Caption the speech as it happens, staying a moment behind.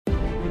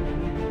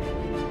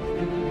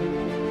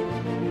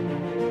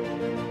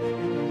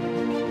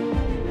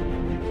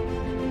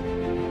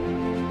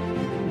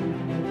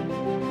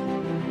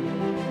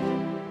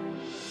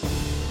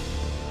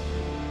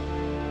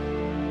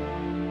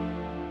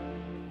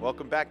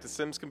Welcome back to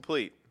Sims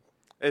Complete.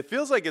 It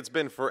feels like it's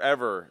been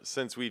forever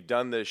since we've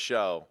done this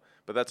show,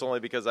 but that's only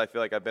because I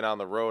feel like I've been on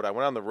the road. I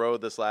went on the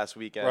road this last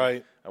weekend.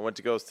 Right. I went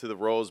to go to the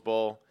Rose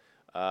Bowl,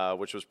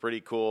 which was pretty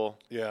cool.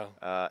 Yeah.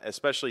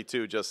 Especially,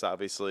 too, just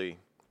obviously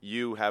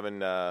you having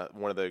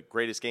one of the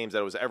greatest games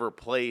that was ever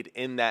played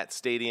in that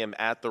stadium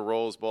at the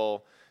Rose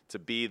Bowl, to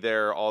be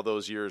there all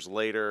those years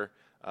later.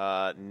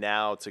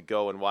 Now to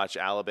go and watch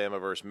Alabama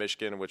versus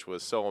Michigan, which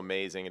was so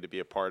amazing, and to be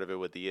a part of it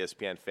with the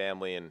ESPN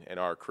family and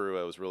our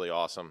crew. It was really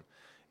awesome.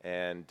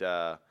 And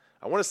I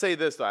want to say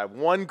this, though. I have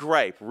one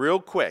gripe real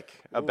quick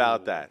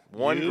about that.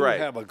 One gripe.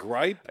 You have a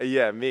gripe?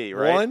 Yeah, me,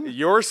 right? One?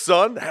 Your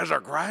son has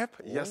a gripe?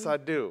 Yes, I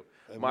do.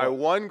 My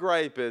one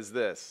gripe is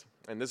this,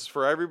 and this is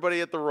for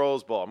everybody at the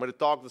Rose Bowl. I'm going to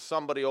talk to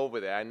somebody over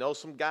there. I know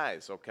some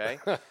guys, okay?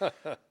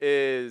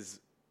 There's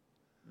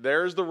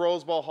the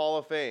Rose Bowl Hall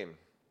of Fame.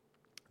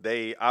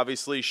 They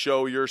obviously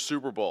show your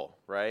Super Bowl,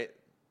 right?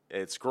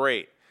 It's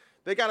great.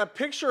 They got a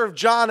picture of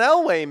John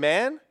Elway,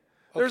 man.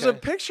 There's a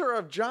picture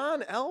of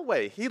John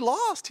Elway. He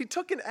lost. He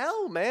took an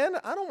L, man.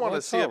 I don't want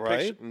to see a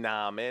picture.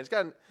 Nah, man.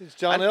 It's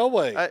John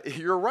Elway.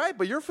 You're right,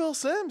 but you're Phil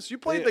Simms. You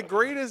played the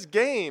greatest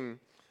game.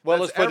 Well,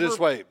 let's put it this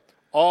way.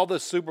 All the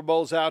Super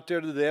Bowls out there,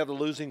 do they have the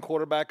losing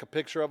quarterback, a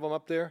picture of him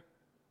up there?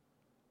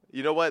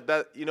 You know what?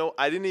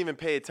 I didn't even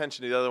pay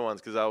attention to the other ones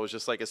because I was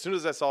just like, as soon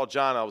as I saw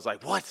John, I was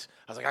like, what?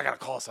 I was like, I got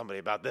to call somebody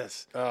about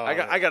this. I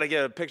got to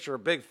get a picture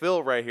of Big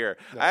Phil right here.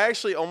 No. I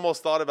actually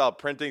almost thought about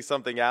printing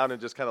something out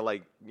and just kind of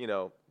like,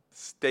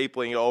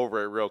 stapling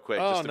over it real quick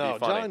just to be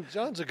funny.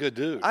 John's a good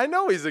dude. I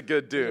know he's a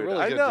good dude.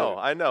 Really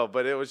I know,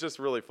 but it was just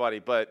really funny.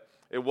 But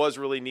it was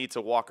really neat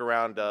to walk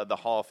around the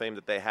Hall of Fame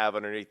that they have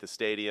underneath the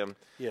stadium.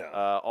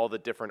 Yeah. All the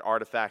different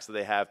artifacts that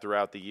they have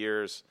throughout the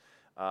years.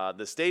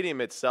 The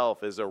stadium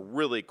itself is a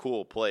really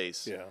cool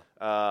place. Yeah.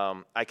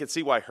 I can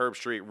see why Herb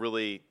Street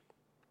really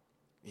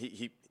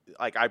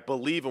I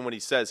believe him when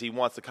he says he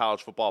wants the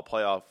college football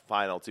playoff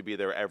final to be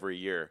there every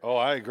year. Oh,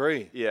 I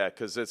agree. Yeah,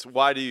 because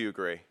why do you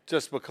agree?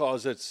 Just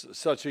because it's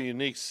such a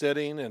unique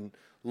setting and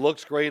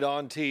looks great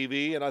on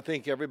TV, and I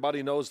think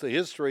everybody knows the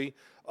history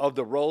of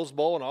the Rose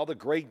Bowl and all the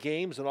great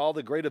games and all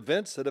the great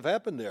events that have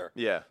happened there.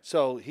 Yeah.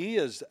 So he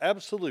is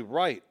absolutely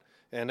right,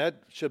 and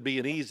that should be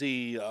an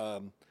easy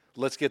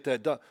let's get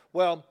that done.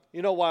 Well,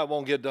 you know why it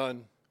won't get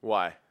done?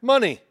 Why?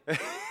 Money.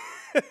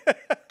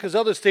 Because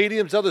other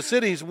stadiums, other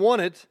cities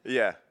want it.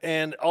 Yeah.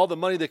 And all the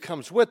money that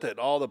comes with it,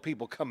 all the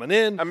people coming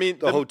in, I mean,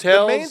 the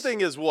hotels. The main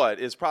thing is what?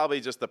 Is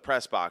probably just the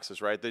press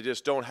boxes, right? They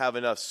just don't have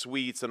enough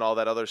suites and all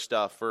that other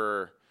stuff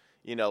for,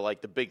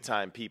 like the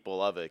big-time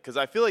people of it. Because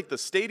I feel like the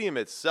stadium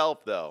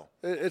itself, though.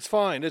 It's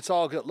fine. It's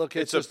all good. Look,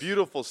 it's a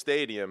beautiful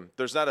stadium.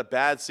 There's not a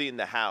bad seat in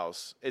the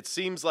house. It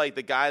seems like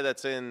the guy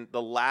that's in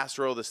the last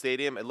row of the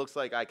stadium, it looks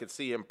like I could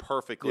see him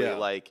perfectly,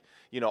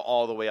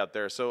 all the way up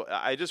there. So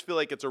I just feel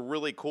like it's a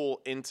really cool,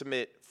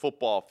 intimate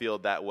football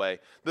field that way.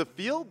 The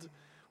field,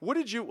 what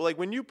did you,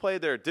 when you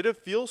played there, did it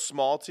feel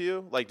small to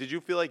you? Did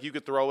you feel like you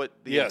could throw it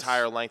the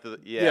entire length of the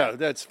 – Yeah,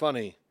 that's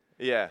funny.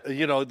 Yeah.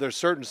 There's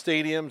certain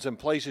stadiums and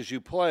places you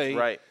play.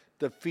 Right.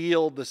 The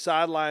field, the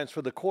sidelines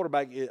for the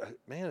quarterback,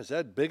 man, is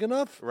that big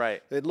enough?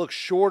 Right. It looks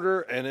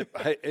shorter, and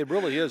it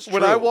really is true.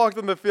 When I walked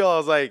on the field, I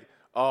was like,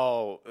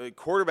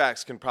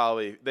 quarterbacks can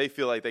they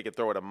feel like they could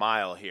throw it a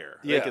mile here.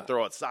 Yeah. They could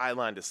throw it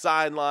sideline to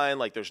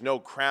sideline. There's no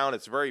crown.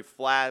 It's very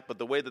flat. But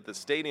the way that the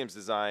stadium's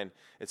designed,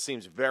 it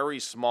seems very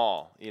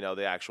small,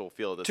 the actual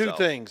field itself.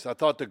 Two things. I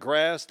thought the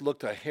grass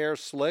looked a hair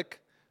slick.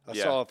 I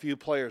saw a few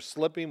players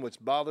slipping, which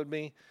bothered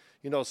me.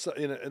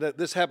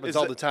 This happens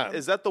all the time.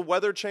 Is that the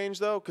weather change,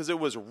 though? Because it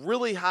was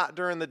really hot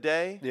during the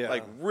day,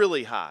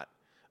 really hot.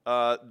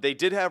 They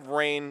did have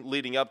rain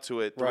leading up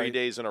to it 3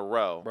 days in a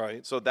row.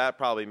 Right. So that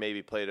probably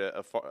maybe played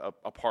a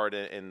part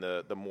in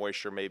the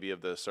moisture maybe of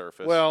the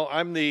surface. Well,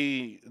 I'm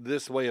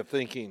this way of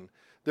thinking.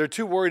 They're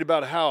too worried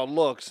about how it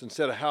looks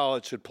instead of how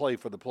it should play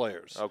for the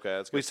players. Okay,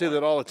 that's good. We see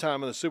that all the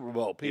time in the Super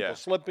Bowl. People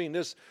slipping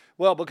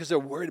because they're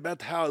worried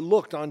about how it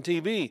looked on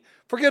TV.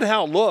 Forget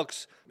how it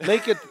looks.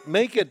 Make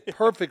it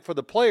perfect for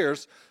the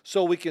players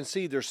so we can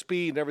see their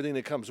speed and everything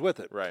that comes with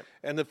it. Right.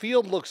 And the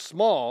field looks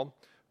small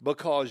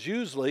because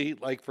usually,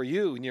 like for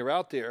you when you're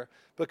out there,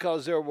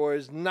 because there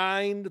was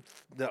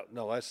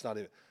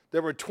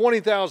there were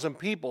 20,000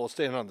 people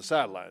standing on the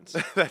sidelines.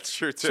 That's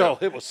true, too. So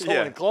it was so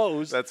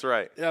enclosed. That's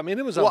right. Yeah, I mean,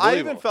 it was unbelievable. Well, I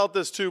even felt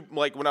this, too,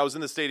 when I was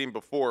in the stadium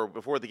before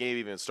the game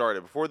even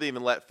started, before they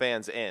even let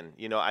fans in.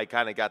 I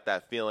kind of got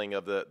that feeling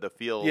of the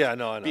field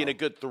being a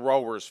good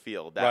thrower's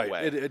field that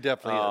way. It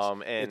definitely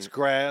is. And it's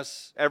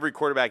grass. Every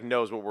quarterback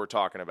knows what we're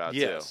talking about,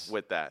 too,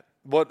 with that.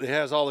 But it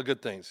has all the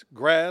good things.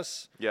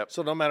 Grass. Yep.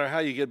 So no matter how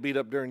you get beat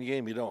up during the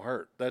game, you don't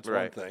hurt. That's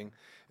one thing.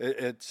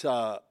 It's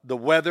the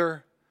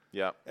weather.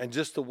 Yeah. And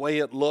just the way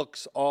it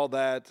looks, all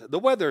that. The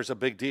weather is a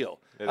big deal.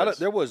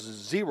 There was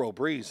zero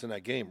breeze in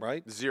that game,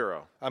 right?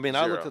 Zero. I mean,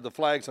 I looked at the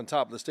flags on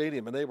top of the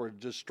stadium, and they were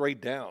just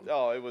straight down.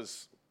 Oh, it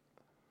was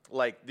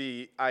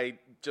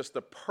just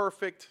the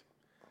perfect,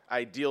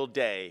 ideal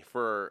day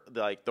for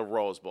the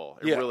Rose Bowl.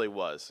 It really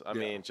was. I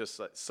mean, just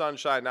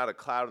sunshine, not a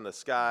cloud in the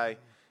sky.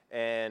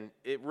 And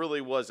it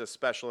really was a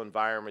special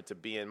environment to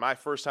be in. My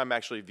first time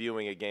actually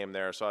viewing a game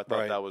there, so I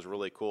thought that was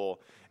really cool.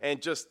 And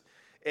just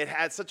it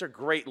had such a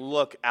great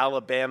look,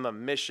 Alabama,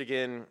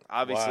 Michigan,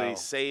 obviously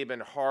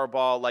Saban,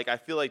 Harbaugh. Like, I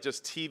feel like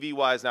just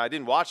TV-wise now, I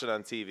didn't watch it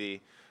on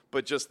TV,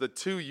 but just the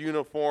two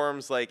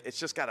uniforms, like, it's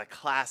just got a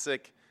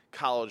classic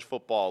college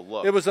football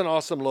look. It was an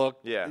awesome look.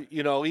 Yeah.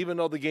 You know, even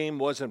though the game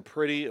wasn't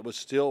pretty, it was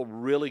still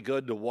really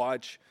good to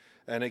watch,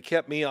 and it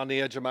kept me on the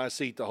edge of my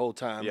seat the whole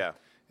time. Yeah.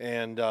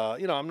 And,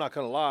 you know, I'm not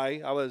going to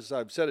lie.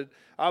 I've said it.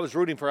 I was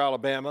rooting for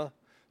Alabama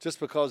just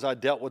because I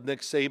dealt with Nick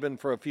Saban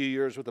for a few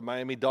years with the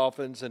Miami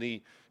Dolphins, and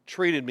he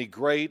treated me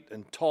great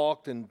and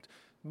talked. And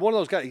one of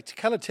those guys, he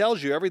kind of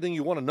tells you everything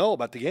you want to know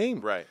about the game,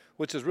 Right.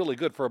 which is really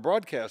good for a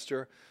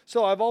broadcaster.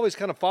 So I've always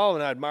kind of followed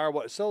and I admire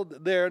what. So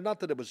there,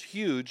 not that it was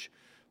huge,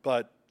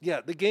 but,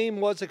 yeah, the game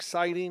was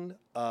exciting,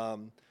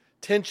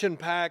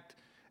 tension-packed.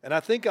 And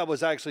I think I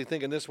was actually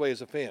thinking this way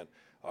as a fan.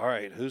 All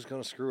right, who's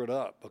going to screw it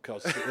up?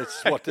 Because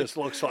it's what this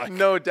looks like.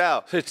 No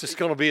doubt. It's just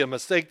going to be a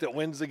mistake that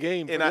wins the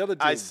game for the other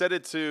team. I said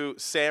it to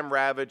Sam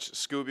Ravage,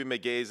 Scooby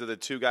McGaze, are the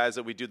two guys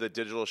that we do the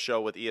digital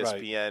show with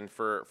ESPN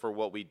for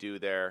what we do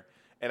there.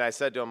 And I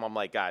said to him, I'm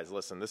like, guys,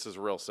 listen, this is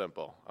real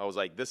simple. I was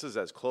like, this is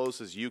as close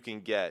as you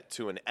can get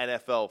to an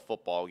NFL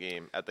football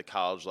game at the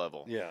college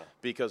level. Yeah.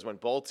 Because when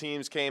both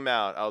teams came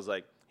out, I was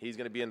like, he's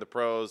going to be in the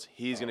pros.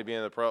 He's going to be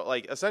in the pro.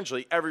 Like,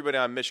 essentially, everybody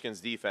on Michigan's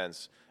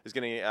defense is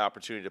going to get an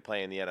opportunity to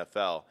play in the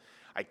NFL.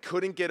 I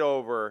couldn't get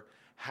over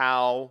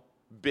how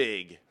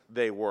big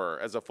they were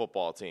as a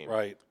football team.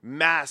 Right.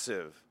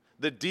 Massive.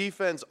 The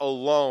defense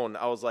alone,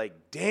 I was like,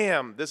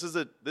 damn, this is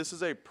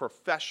a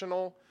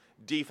professional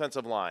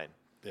defensive line.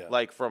 Yeah.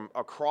 Like, from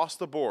across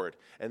the board.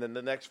 And then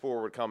the next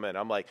four would come in.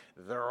 I'm like,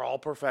 they're all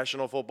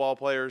professional football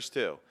players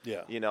too.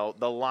 Yeah. You know,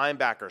 the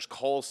linebackers,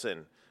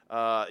 Colson,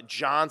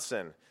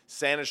 Johnson,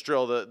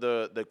 Sanistril,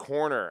 the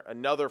corner,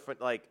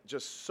 like,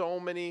 just so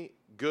many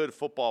good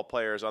football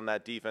players on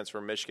that defense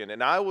for Michigan.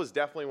 And I was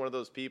definitely one of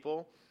those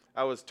people.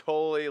 I was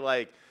totally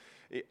like,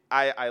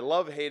 I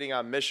love hating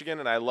on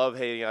Michigan and I love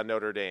hating on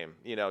Notre Dame,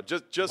 you know,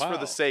 just for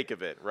the sake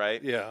of it,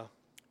 right? Yeah.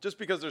 Just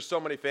because there's so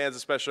many fans,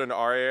 especially in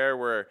our area,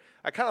 where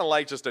I kind of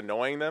like just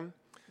annoying them.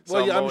 So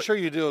Well, yeah, I'm sure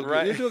you do.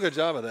 Right? You do a good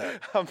job of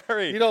that.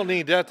 You You don't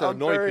need that to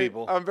annoy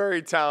people. I'm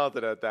very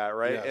talented at that,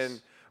 right?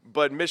 Yes.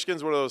 But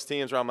Michigan's one of those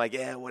teams where I'm like,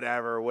 yeah,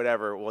 whatever.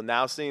 Well,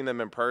 now seeing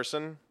them in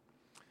person,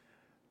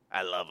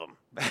 I love them.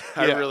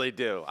 I really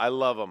do. I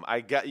love them.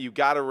 You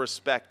got to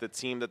respect the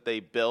team that they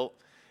built.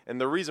 And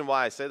the reason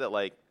why I say that,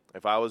 like,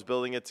 if I was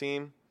building a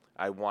team,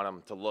 I want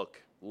them to look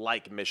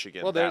like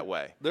Michigan that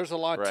way. There's a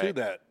lot to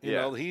that. You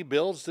know, he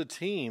builds the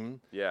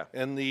team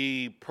and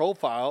the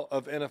profile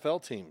of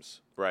NFL teams.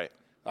 Right.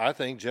 I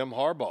think Jim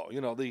Harbaugh, you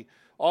know, the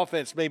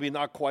offense maybe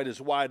not quite as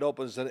wide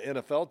open as an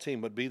NFL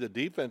team would be. The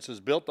defense is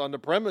built on the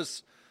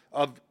premise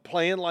of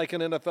playing like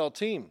an NFL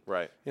team.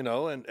 Right. You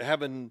know, and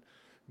having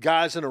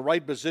guys in the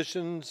right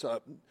positions,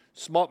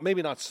 small,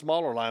 maybe not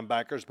smaller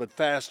linebackers, but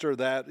faster,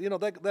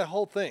 that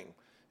whole thing.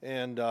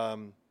 And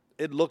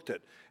it looked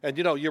it. And,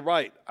 you know, you're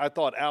right. I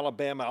thought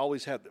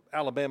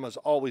Alabama's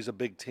always a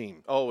big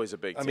team. Always a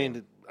big team. I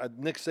mean,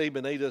 Nick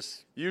Saban, they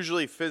just –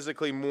 usually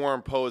physically more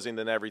imposing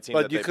than every team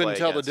that they play But you couldn't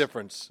tell against. the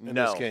difference in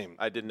this game.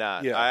 I did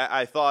not. Yeah.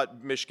 I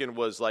thought Michigan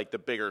was like the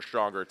bigger,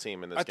 stronger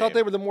team in this game. I thought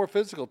they were the more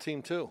physical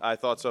team, too. I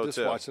thought so, just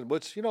too. watching,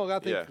 which, you know, I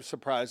think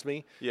surprised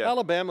me. Yeah.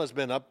 Alabama's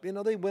been up. You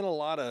know, they win a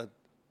lot of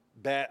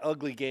bad,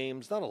 ugly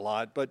games. Not a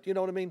lot, but you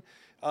know what I mean?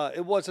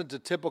 It wasn't the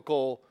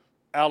typical –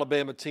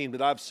 Alabama team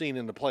that I've seen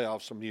in the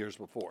playoffs from years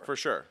before. For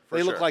sure.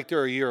 They look like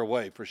they're a year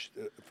away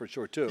for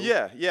sure, too.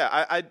 Yeah.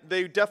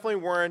 They definitely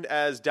weren't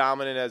as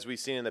dominant as we've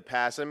seen in the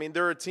past. I mean,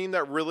 they're a team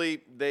that really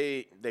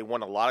they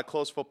won a lot of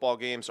close football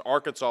games.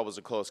 Arkansas was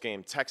a close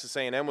game. Texas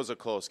A&M was a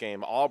close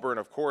game. Auburn,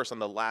 of course, on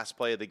the last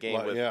play of the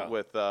game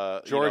with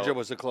Georgia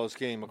was a close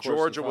game. Of course,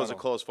 Georgia was a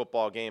close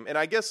football game. And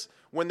I guess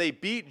when they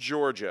beat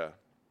Georgia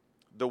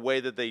the way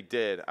that they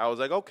did, I was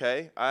like,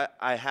 okay,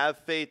 I have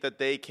faith that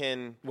they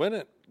can win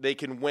it. They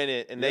can win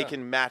it, and they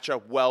can match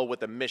up well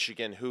with a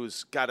Michigan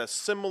who's got a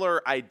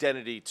similar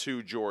identity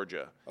to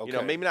Georgia. Okay. You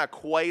know, maybe not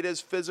quite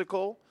as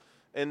physical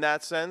in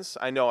that sense.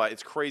 I know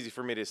it's crazy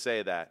for me to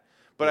say that,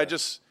 but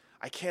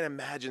I can't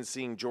imagine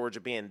seeing Georgia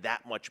being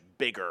that much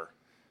bigger.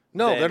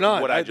 No, they're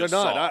not. They're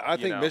not. I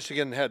think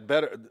Michigan had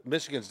better.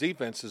 Michigan's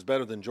defense is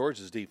better than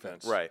Georgia's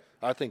defense. Right.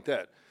 I think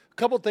that. A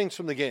couple things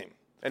from the game.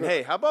 And,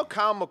 hey, how about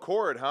Kyle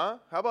McCord, huh?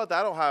 How about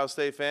that, Ohio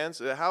State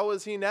fans? How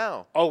is he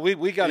now? Oh,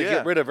 we got to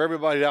get rid of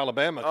everybody at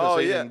Alabama because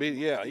they didn't beat.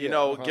 You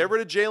know, get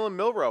rid of Jalen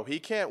Milroe. He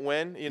can't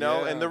win, you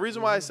know. And the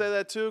reason why I say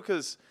that, too,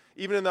 because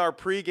even in our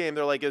pregame,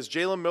 they're like, is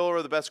Jalen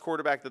Milroe the best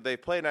quarterback that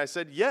they've played? And I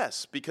said,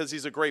 yes, because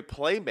he's a great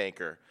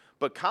playmaker.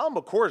 But Kyle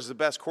McCord is the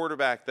best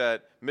quarterback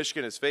that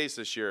Michigan has faced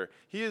this year.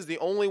 He is the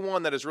only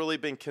one that has really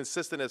been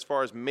consistent as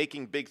far as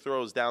making big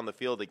throws down the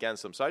field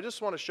against them. So I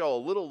just want to show a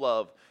little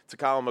love to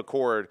Kyle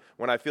McCord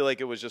when I feel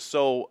like it was just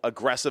so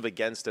aggressive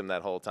against him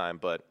that whole time.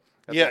 But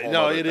that's a whole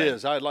other thing.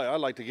 Is. I'd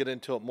like to get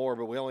into it more,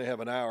 but we only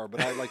have an hour.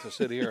 But I'd like to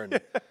sit here and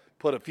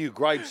put a few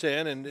gripes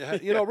in, and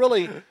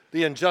really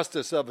the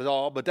injustice of it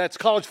all. But that's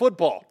college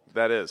football.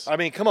 That is. I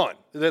mean, come on,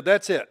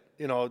 that's it.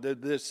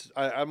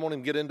 I won't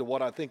even get into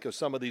what I think of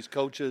some of these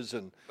coaches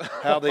and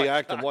how they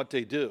act and what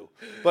they do.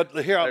 But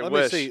here, let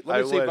me see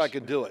if I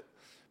can do it.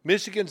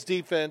 Michigan's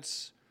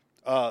defense,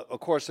 of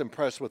course,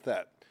 impressed with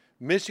that.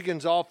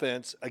 Michigan's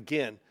offense,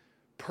 again,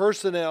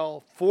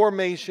 personnel,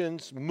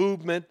 formations,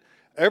 movement,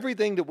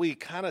 everything that we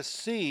kind of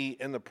see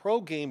in the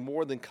pro game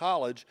more than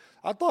college,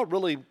 I thought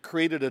really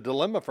created a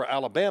dilemma for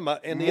Alabama.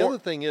 And the other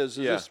thing is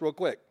just real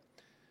quick,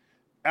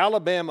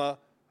 Alabama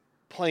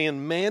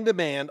playing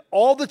man-to-man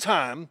all the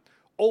time.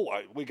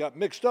 We got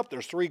mixed up.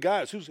 There's 3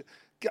 guys.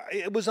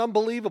 It was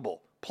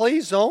unbelievable. Play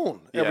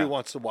zone every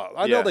once in a while.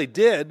 I know they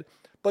did,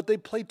 but they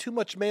played too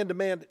much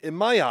man-to-man in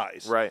my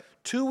eyes. Right.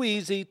 Too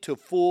easy to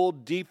fool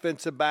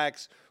defensive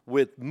backs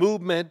with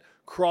movement,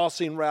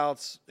 crossing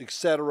routes,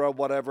 etc.,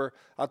 whatever.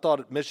 I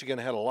thought Michigan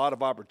had a lot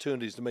of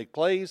opportunities to make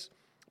plays,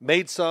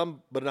 made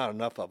some, but not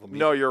enough of them.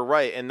 No, you're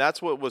right, and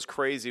that's what was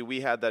crazy.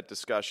 We had that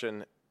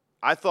discussion.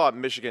 I thought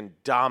Michigan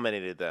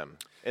dominated them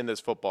in this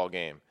football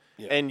game,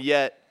 and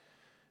yet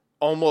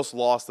almost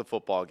lost the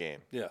football game.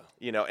 Yeah.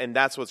 And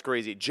that's what's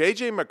crazy.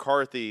 J.J.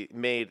 McCarthy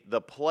made the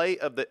play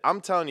of the –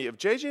 I'm telling you, if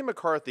J.J.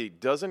 McCarthy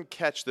doesn't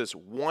catch this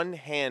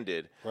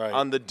one-handed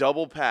on the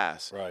double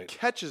pass,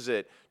 catches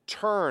it,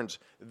 turns,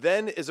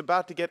 then is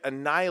about to get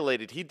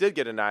annihilated. He did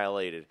get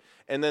annihilated.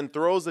 And then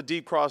throws the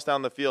deep cross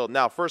down the field.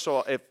 Now, first of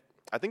all,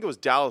 I think it was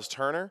Dallas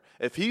Turner.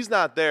 If he's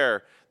not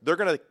there, they're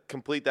going to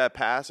complete that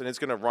pass, and it's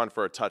going to run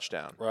for a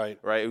touchdown. Right.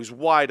 It was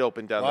wide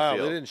open down the field.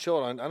 Wow, they didn't show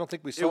it on – I don't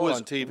think we saw it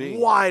on TV. It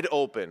was wide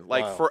open,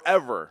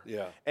 forever.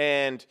 Yeah.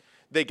 And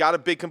they got a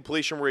big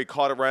completion where he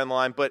caught it right on the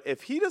line. But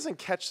if he doesn't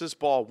catch this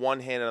ball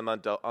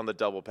one-handed on the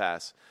double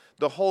pass,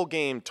 the whole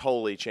game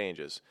totally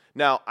changes.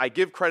 Now, I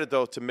give credit,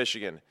 though, to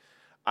Michigan.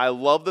 I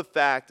love the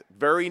fact,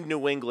 very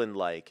New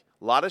England-like,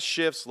 a lot of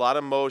shifts, a lot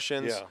of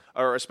motions,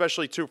 or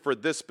especially, too, for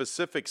this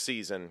specific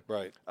season.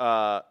 Right.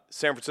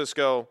 San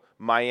Francisco,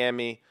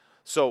 Miami.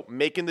 So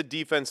making the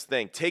defense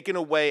think, taking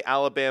away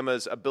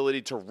Alabama's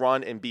ability to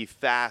run and be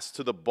fast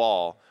to the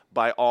ball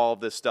by all of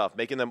this stuff,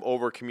 making them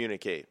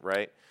over-communicate,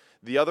 right?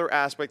 The other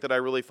aspect that I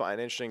really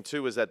find interesting,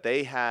 too, is that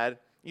they had,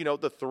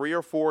 the 3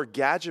 or 4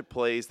 gadget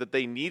plays that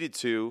they needed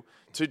to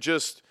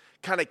just –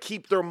 kind of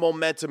keep their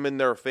momentum in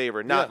their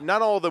favor. Not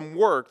all of them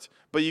worked,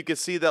 but you could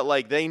see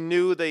that they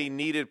knew they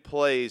needed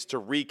plays to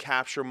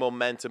recapture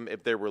momentum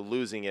if they were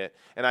losing it.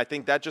 And I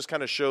think that just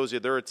kind of shows you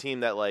they're a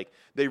team that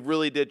they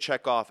really did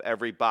check off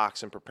every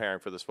box in preparing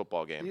for this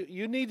football game.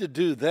 You need to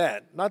do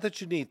that. Not that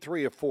you need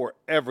 3 or 4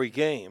 every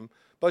game,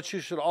 but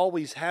you should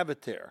always have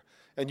it there.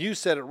 And you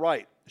said it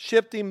right.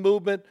 Shifting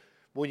movement,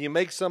 when you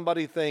make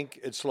somebody think,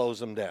 it slows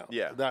them down.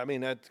 Yeah. I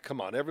mean, come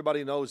on.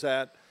 Everybody knows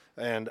that.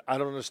 And I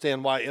don't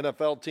understand why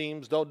NFL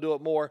teams don't do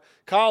it more.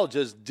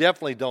 Colleges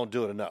definitely don't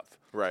do it enough.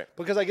 Right.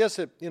 Because I guess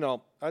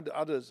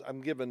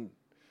I'm giving,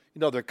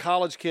 they're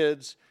college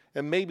kids,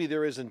 and maybe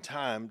there isn't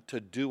time to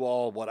do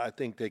all what I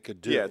think they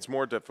could do. Yeah, it's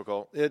more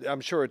difficult. I'm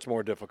sure it's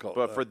more difficult.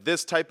 But for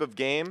this type of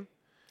game,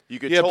 you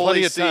could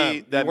totally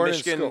see that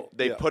Michigan,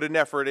 they put an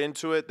effort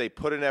into it. They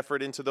put an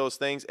effort into those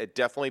things. It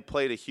definitely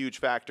played a huge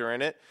factor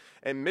in it.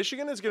 And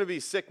Michigan is going to be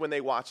sick when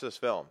they watch this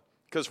film.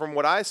 Because from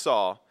what I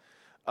saw –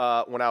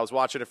 when I was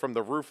watching it from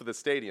the roof of the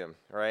stadium,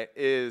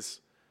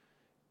 is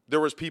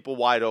there was people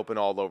wide open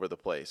all over the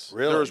place.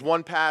 Really? There was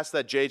one pass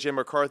that J.J.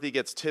 McCarthy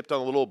gets tipped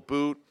on a little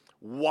boot,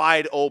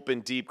 wide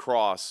open, deep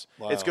cross.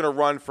 Wow. It's going to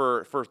run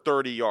for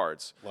 30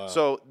 yards. Wow.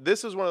 So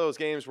this is one of those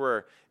games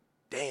where,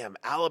 damn,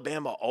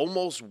 Alabama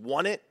almost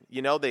won it.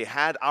 They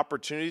had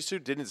opportunities to,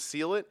 didn't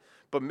seal it.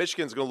 But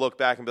Michigan's going to look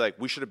back and be like,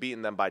 we should have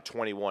beaten them by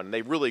 21. And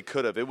they really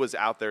could have. It was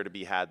out there to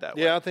be had that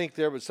way. Yeah, I think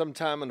there was some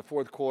time in the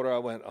fourth quarter I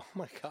went, oh,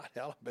 my God,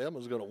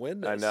 Alabama's going to win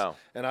this. I know.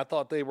 And I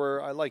thought they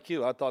were, like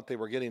you, I thought they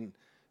were getting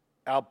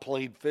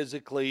outplayed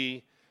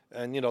physically.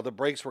 And, the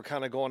breaks were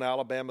kind of going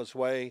Alabama's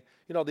way.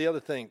 The other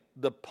thing,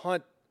 the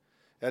punt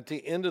at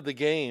the end of the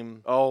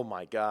game. Oh,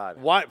 my God.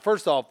 Why?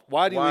 First off,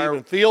 why do you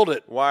even field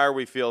it? Why are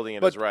we fielding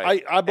it? But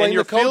right. I blame and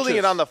you're the coaches. fielding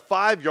it on the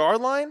 5-yard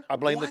line? I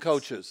blame the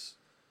coaches.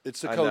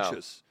 It's the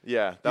coaches.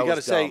 Yeah, you got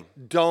to say,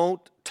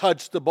 don't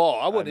touch the ball.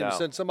 I wouldn't even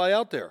send somebody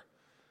out there.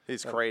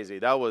 He's crazy.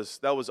 That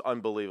was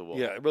unbelievable.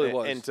 Yeah, it really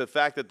was. And the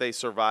fact that they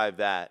survived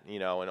that,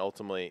 and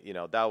ultimately,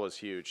 that was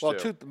huge. Well,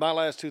 too. My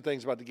last 2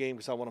 things about the game,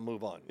 because I want to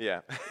move on.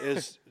 Yeah,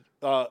 is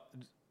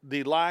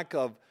the lack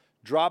of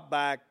drop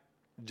back.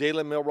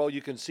 Jalen Milroe,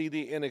 you can see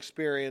the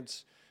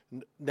inexperience.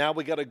 Now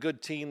we got a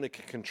good team that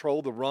can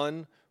control the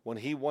run when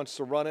he wants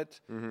to run it,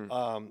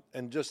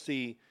 and just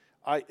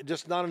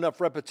not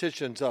enough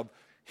repetitions of.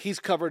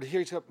 He's covered.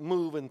 He's got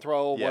move and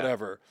throw,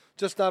 whatever.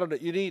 Just not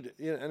enough. You need,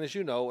 and as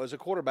you know, as a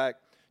quarterback,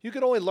 you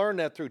can only learn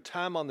that through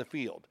time on the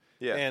field.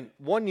 Yeah. And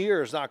 1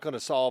 year is not going to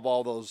solve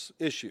all those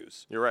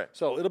issues. You're right.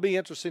 So it'll be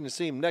interesting to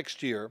see him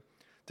next year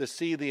to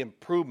see the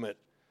improvement.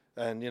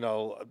 And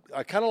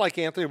I kind of like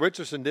Anthony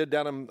Richardson did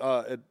down in,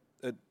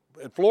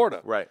 at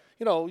Florida. Right.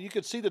 You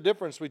could see the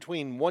difference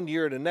between 1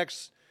 year and the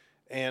next,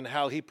 and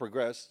how he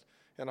progressed.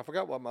 And I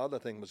forgot what my other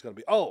thing was going to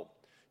be. Oh.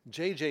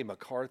 J.J.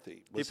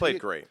 McCarthy. He played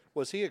great.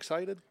 Was he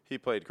excited? He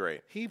played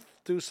great. He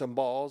threw some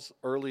balls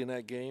early in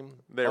that game.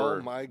 They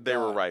were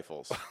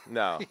rifles.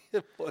 No,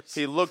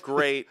 he looked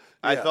great.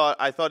 Yeah.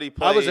 I thought he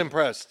played. I was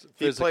impressed.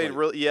 Physically. He played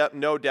really. Yep,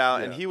 no doubt.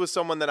 Yeah. And he was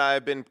someone that I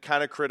have been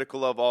kind of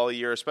critical of all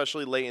year,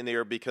 especially late in the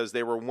year, because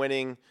they were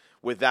winning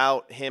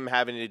without him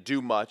having to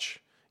do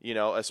much. You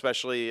know,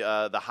 especially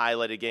the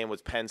highlighted game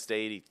was Penn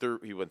State.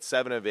 He went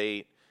 7 of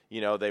 8. You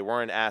know, they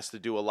weren't asked to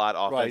do a lot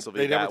offensively.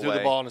 Right. They never threw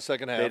the ball in the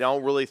second half. They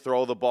don't really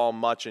throw the ball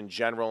much in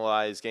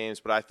generalized games,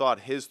 but I thought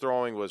his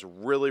throwing was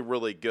really,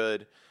 really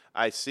good.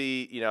 I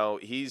see, you know,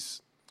 he's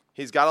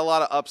got a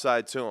lot of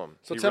upside to him.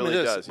 So tell me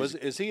this: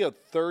 is he a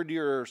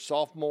third-year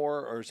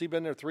sophomore, or has he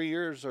been there 3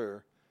 years,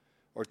 or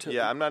 2?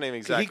 Yeah, I'm not even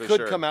exactly sure. He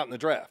could come out in the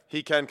draft.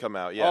 He can come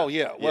out. Yeah. Oh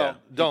yeah. Well,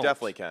 he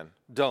definitely can.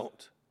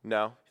 Don't.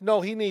 No. No,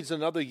 he needs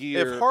another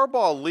year. If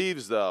Harbaugh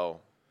leaves,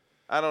 though,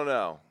 I don't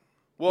know.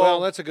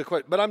 Well, that's a good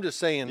question. But I'm just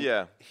saying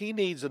he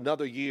needs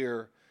another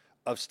year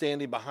of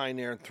standing behind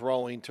there and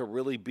throwing to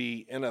really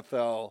be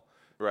NFL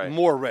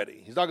more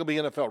ready. He's not going to be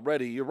NFL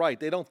ready. You're right.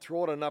 They don't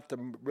throw it enough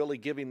to really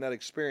give him that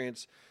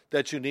experience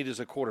that you need as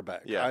a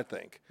quarterback, I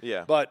think.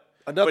 Yeah. But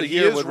another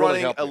year would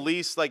really help him. He is running at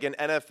least like an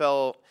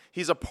NFL –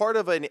 he's a part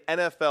of an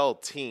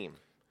NFL team.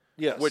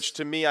 Yes. Which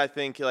to me I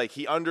think like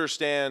he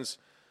understands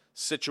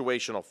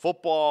situational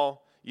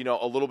football – you know,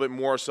 a little bit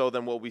more so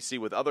than what we see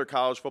with other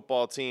college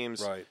football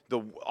teams. Right.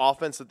 The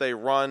offense that they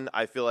run,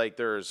 I feel like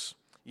there's,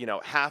 you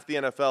know, half the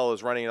NFL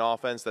is running an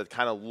offense that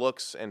kind of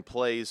looks and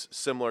plays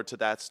similar to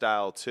that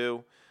style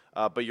too.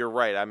 But you're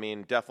right. I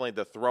mean, definitely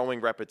the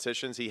throwing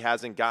repetitions, he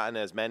hasn't gotten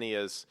as many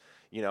as,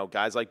 you know,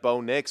 guys like Bo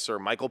Nix or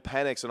Michael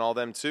Pennix and all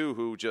them too,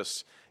 who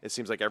just, it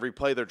seems like every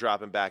play they're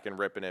dropping back and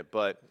ripping it.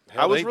 But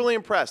I was really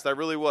impressed. I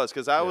really was,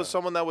 because I was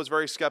someone that was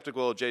very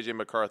skeptical of J.J.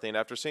 McCarthy. And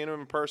after seeing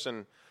him in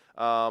person,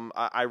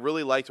 I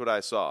really liked what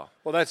I saw.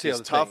 Well, that's the other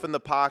thing. He's tough in the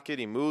pocket.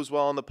 He moves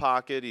well in the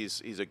pocket.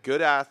 He's a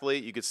good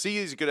athlete. You could see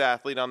he's a good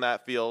athlete on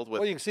that field.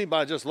 With you can see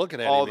by just looking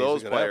at all him,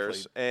 those he's a good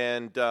players.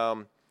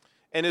 Athlete.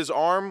 And his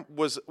arm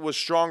was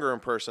stronger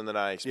in person than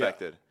I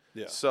expected.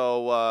 Yeah.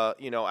 So,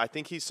 you know, I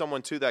think he's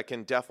someone, too, that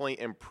can definitely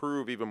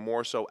improve even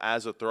more so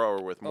as a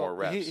thrower with more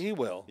reps. He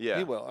will. Yeah.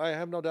 He will. I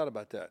have no doubt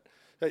about that.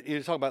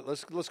 You're talking about,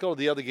 let's go to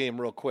the other game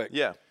real quick.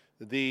 Yeah.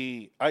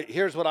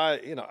 Here's what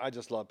I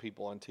just love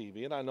people on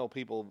TV, and I know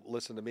people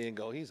listen to me and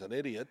go, he's an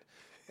idiot.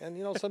 And,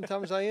 you know,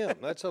 sometimes I am.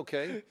 That's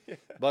okay.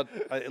 But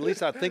at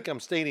least I think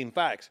I'm stating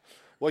facts.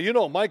 Well, you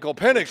know, Michael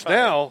Pennix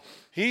now,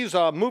 he's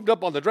moved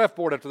up on the draft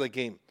board after the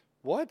game.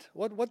 What?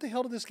 What the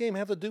hell did this game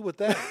have to do with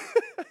that?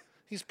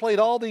 He's played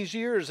all these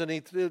years, and he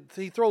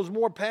throws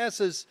more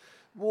passes.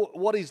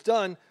 What he's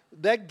done,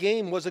 that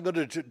game wasn't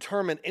going to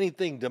determine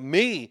anything to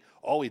me.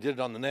 Oh, he did it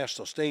on the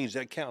national stage.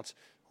 That counts.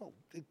 Oh,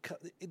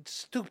 it's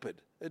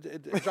stupid.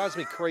 It drives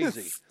me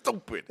crazy.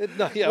 Stupid.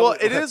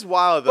 It is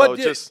wild, though.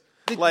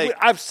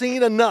 I've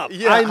seen enough.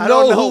 Yeah, I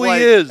know who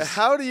he is.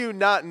 How do you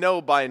not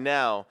know by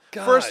now?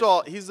 Gosh. First of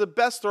all, he's the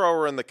best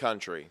thrower in the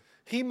country.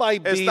 He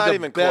might be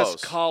the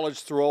best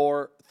college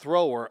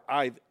thrower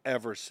I've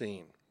ever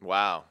seen.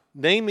 Wow.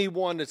 Name me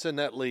one that's in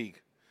that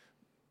league.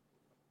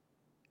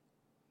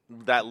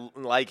 That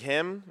like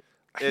him?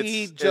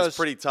 It's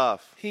pretty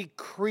tough. He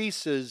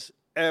creases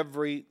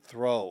every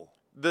throw.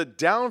 The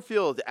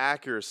downfield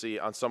accuracy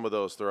on some of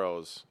those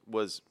throws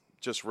was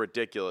just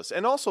ridiculous.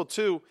 And also,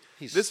 too,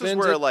 this is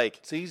where, like,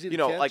 it's easy to you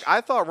know, catch. like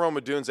I thought Rome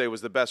Odunze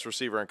was the best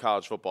receiver in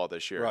college football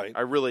this year. Right.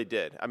 I really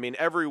did. I mean,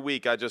 every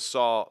week I just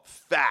saw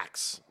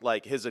facts,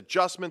 like his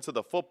adjustment to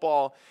the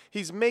football.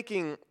 He's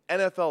making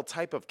NFL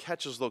type of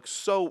catches look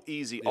so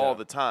easy all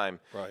the time.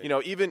 Right. You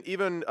know,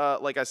 even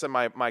like I said,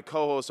 my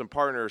co-host and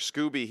partner,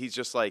 Scooby, he's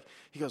just like,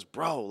 he goes,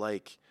 bro,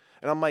 like,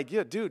 and I'm like,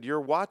 yeah, dude,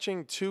 you're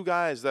watching two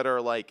guys that are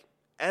like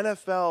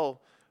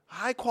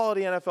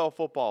high-quality NFL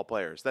football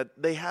players, that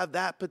they have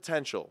that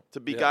potential to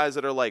be guys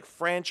that are like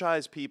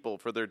franchise people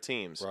for their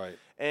teams. Right.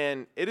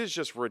 And it is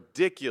just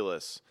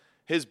ridiculous.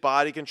 His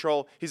body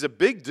control. He's a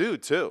big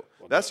dude, too.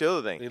 Well, that's the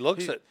other thing. He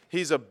looks it.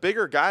 He's a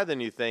bigger guy than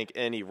you think,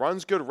 and he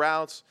runs good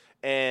routes.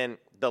 And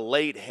the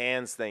late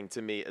hands thing,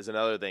 to me, is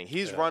another thing.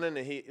 He's running,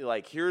 and he,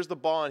 like, here's the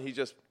ball, and he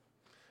just,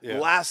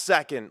 last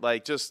second,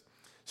 like, just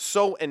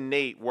so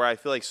innate, where I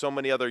feel like so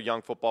many other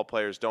young football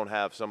players don't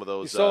have some of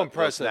those,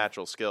 those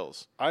natural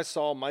skills. I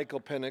saw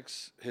Michael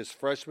Pennix his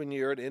freshman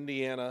year at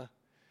Indiana,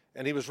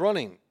 and he was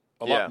running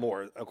a lot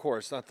more, of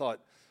course. And I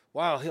thought,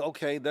 wow,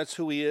 okay, that's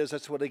who he is.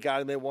 That's what they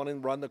got him. They want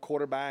him to run the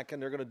quarterback, and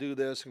they're going to do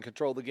this and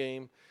control the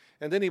game.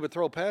 And then he would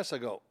throw a pass. I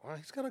go, well,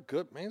 he's got a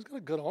good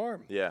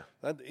arm. Yeah.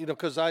 You know,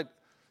 because I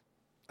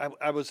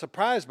was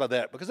surprised by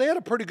that, because they had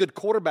a pretty good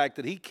quarterback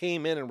that he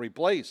came in and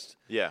replaced.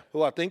 Yeah.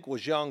 Who I think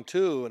was young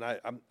too, and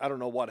I don't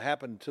know what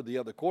happened to the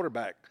other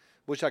quarterback.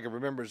 Wish I could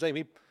remember his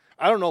name.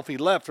 I don't know if he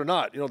left or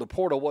not. You know, the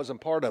portal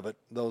wasn't part of it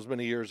those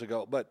many years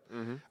ago. But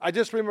I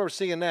just remember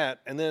seeing that,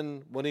 and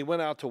then when he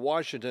went out to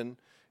Washington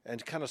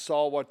and kind of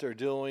saw what they're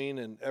doing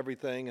and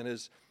everything,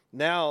 and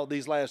now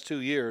these last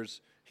 2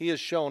 years, he has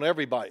shown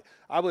everybody.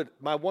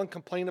 My one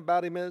complaint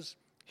about him is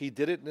he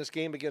did it in this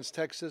game against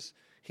Texas.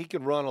 He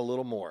can run a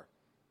little more.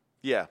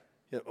 Yeah.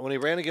 Yeah, when he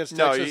ran against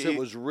Texas, it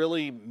was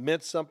really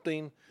meant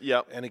something.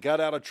 Yep. And he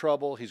got out of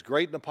trouble. He's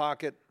great in the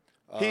pocket.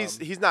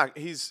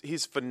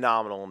 He's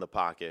phenomenal in the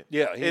pocket.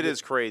 Yeah, it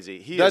is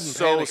crazy. He is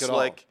so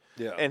slick.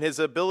 Yeah. And his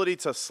ability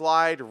to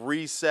slide,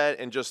 reset,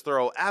 and just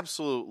throw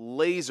absolute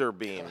laser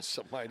beams.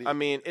 I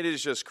mean, it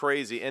is just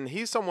crazy. And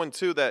he's someone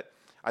too that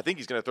I think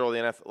he's going to throw the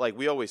NFL. Like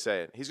we always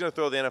say it, he's going to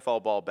throw the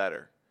NFL ball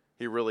better.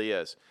 He really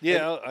is.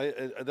 Yeah,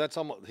 that's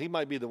almost. He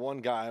might be the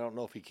one guy. I don't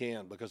know if he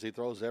can because he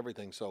throws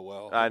everything so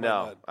well. I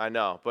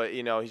know. But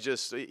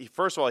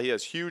first of all, he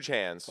has huge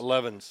hands.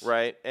 11s.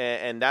 Right,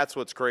 and that's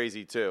what's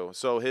crazy too.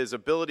 So his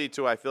ability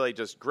to, I feel like,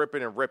 just grip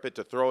it and rip it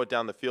to throw it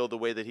down the field the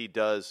way that he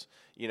does.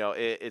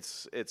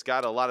 It's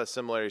got a lot of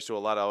similarities to a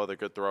lot of other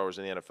good throwers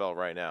in the NFL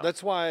right now.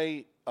 That's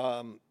why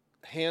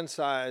hand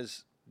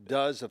size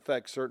does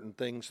affect certain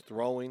things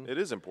throwing. It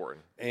is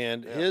important.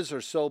 And his are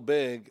so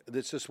big,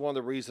 that's just one of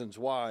the reasons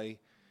why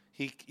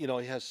he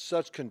has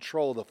such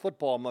control. The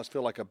football must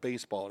feel like a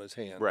baseball in his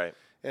hand. Right.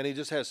 And he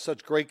just has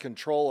such great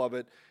control of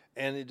it.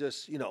 And he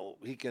just,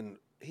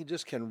 he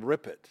just can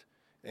rip it.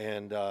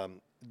 And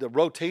the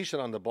rotation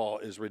on the ball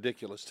is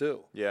ridiculous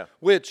too. Yeah.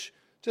 Which,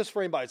 just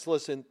for anybody that's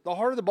listening, the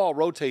harder the ball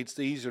rotates,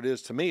 the easier it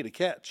is to me to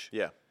catch.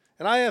 Yeah.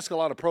 And I ask a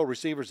lot of pro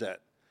receivers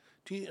that.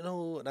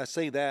 And I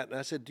say that, and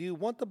I said, do you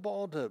want the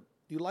ball do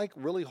you like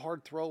really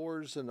hard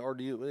throwers, or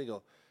do you, and they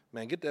go,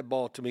 man, get that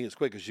ball to me as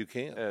quick as you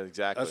can.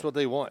 Exactly. That's what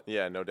they want.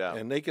 Yeah, no doubt.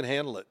 And they can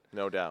handle it.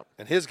 No doubt.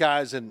 And his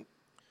guys in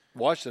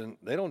Washington,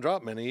 they don't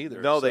drop many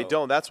either. No, they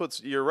don't.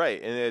 You're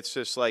right. And it's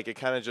just like, it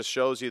kind of just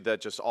shows you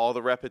that just all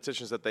the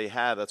repetitions that they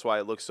have, that's why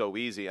it looks so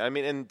easy. I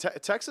mean, and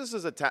Texas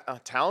is a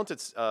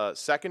talented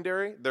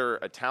secondary. They're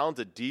a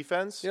talented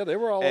defense. Yeah, they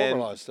were all over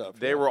a lot of stuff.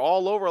 They were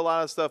all over a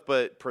lot of stuff,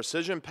 but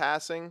precision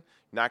passing,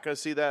 not going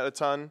to see that a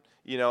ton,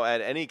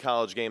 at any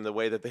college game the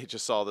way that they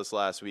just saw this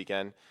last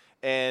weekend.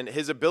 And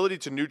his ability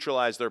to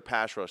neutralize their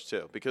pass rush,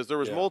 too, because there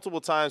was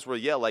multiple times where,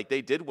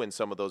 they did win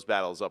some of those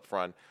battles up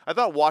front. I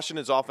thought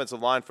Washington's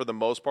offensive line, for the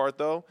most part,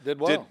 though,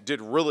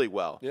 did really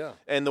well. Yeah.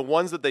 And the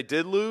ones that they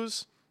did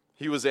lose,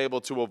 he was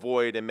able to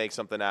avoid and make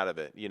something out of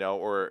it,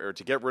 or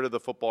to get rid of the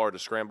football or to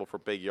scramble for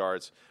big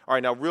yards. All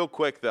right, now real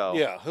quick, though.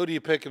 Yeah, who do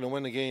you pick to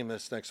win the game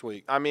this next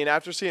week? I mean,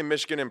 after seeing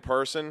Michigan in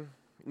person –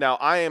 now,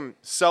 I am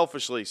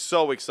selfishly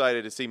so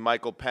excited to see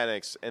Michael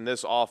Pennix and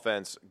this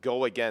offense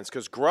go against,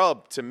 because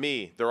Grubb, to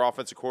me, their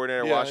offensive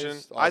coordinator in Washington,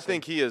 awesome. I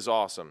think he is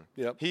awesome.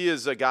 Yep. He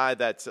is a guy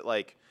that's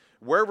like,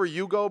 wherever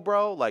you go,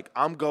 bro, like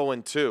I'm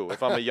going too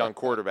if I'm a young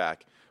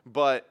quarterback.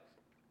 But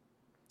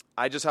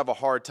I just have a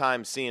hard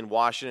time seeing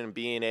Washington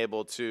being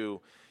able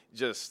to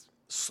just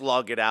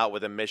slug it out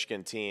with a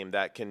Michigan team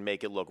that can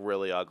make it look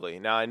really ugly.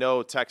 Now, I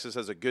know Texas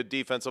has a good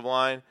defensive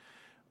line.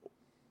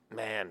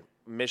 Man,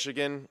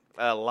 Michigan,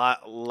 a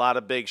lot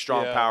of big,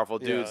 strong, powerful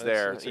dudes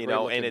there, it's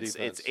and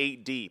it's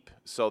 8 deep.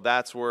 So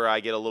that's where I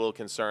get a little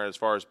concerned as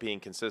far as being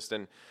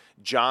consistent.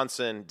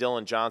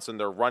 Dylan Johnson,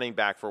 their running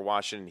back for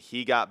Washington,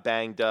 he got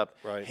banged up.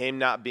 Right. Him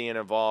not being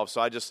involved.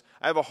 So I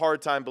have a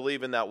hard time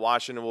believing that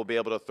Washington will be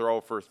able to throw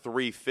for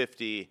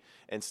 350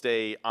 and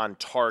stay on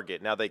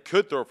target. Now, they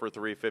could throw for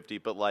 350,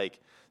 but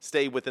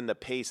stay within the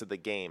pace of the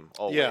game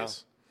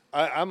always.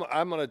 Yeah.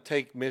 I'm going to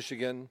take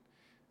Michigan.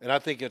 And I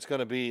think it's going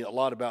to be a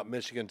lot about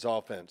Michigan's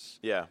offense.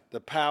 Yeah. The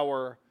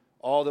power,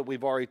 all that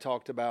we've already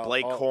talked about.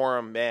 Blake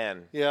Corum,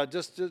 man. Yeah,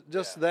 just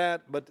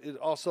that, but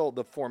also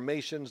the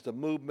formations, the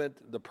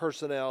movement, the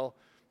personnel.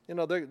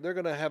 They're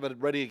going to have it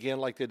ready again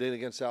like they did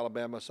against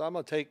Alabama. So I'm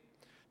going to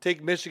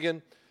take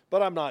Michigan,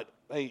 but I'm not.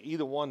 Hey,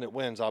 either one that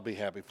wins, I'll be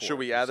happy for. Should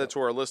we add that to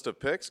our list of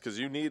picks? Because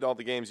you need all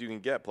the games you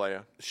can get,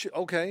 playa.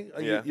 Okay.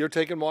 Yeah. You're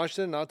taking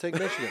Washington, and I'll take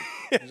Michigan.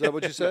 Is that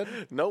what you said?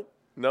 Nope.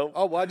 No.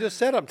 Oh, well, I just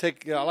said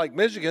I like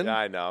Michigan.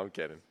 I know. I'm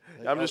kidding.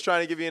 I'm just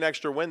trying to give you an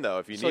extra win, though,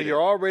 if you need it. So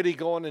you're already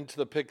going into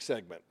the pick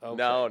segment. Okay.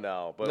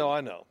 No. But no,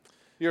 I know.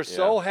 You're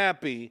so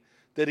happy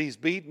that he's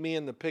beaten me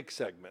in the pick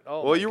segment.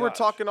 Oh, well, you were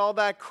talking all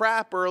that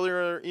crap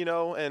earlier,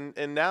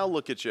 and now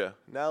look at you.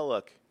 Now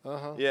look.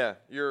 Uh-huh. Yeah,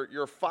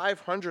 you're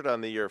 500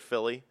 on the year,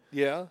 Philly.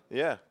 Yeah.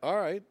 Yeah. All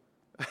right.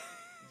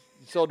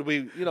 So do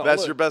we?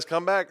 That's your best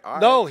comeback? All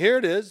no, right. Here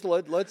it is.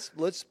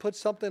 Let's put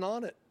something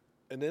on it.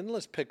 And then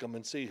let's pick them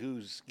and see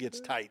who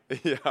gets tight.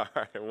 Yeah, all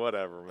right,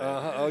 whatever, man.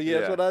 Uh-huh. Oh, yeah,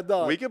 that's what I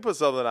thought. We can put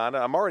something on it.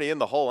 I'm already in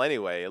the hole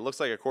anyway. It looks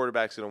like a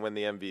quarterback's going to win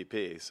the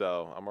MVP,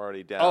 so I'm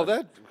already down.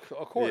 Oh,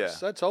 of course,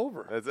 that's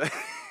over.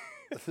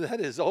 That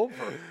is over.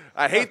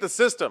 I hate the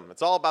system.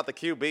 It's all about the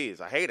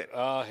QBs. I hate it.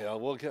 Yeah,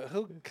 well,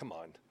 come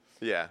on.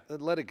 Yeah.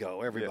 Let it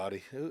go,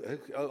 everybody. Yeah.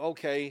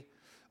 Okay.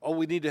 Oh,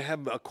 we need to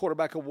have a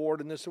quarterback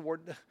award in this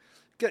award.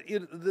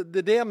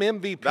 The damn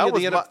MVP of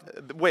the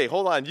NFL. Wait,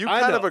 hold on. You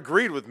kind of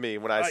agreed with me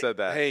when I said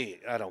that. Hey,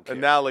 I don't care.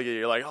 And now look at you.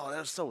 You're like, oh,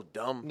 that's so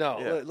dumb.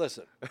 No,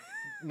 listen.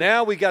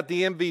 Now we got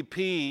the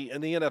MVP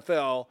in the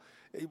NFL.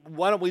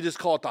 Why don't we just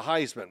call it the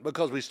Heisman?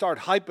 Because we start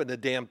hyping the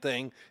damn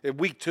thing in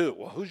week 2.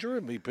 Well, who's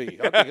your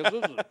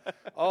MVP?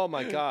 Oh,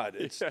 my God.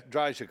 It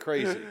drives you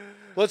crazy.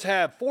 Let's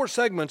have 4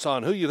 segments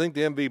on who you think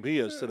the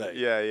MVP is today.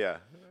 Yeah. Okay.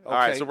 All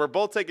right, so we're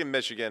both taking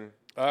Michigan.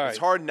 All right. It's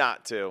hard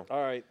not to.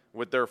 All right.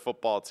 With their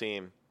football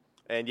team.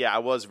 And, yeah, I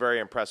was very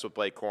impressed with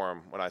Blake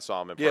Corum when I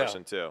saw him in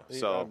person, too.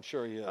 So I'm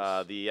sure he is.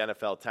 The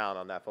NFL talent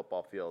on that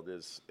football field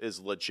is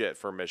legit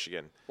for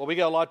Michigan. Well, we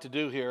got a lot to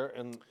do here,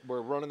 and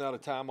we're running out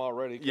of time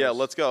already. Yeah,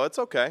 let's go. It's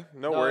okay.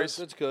 No worries.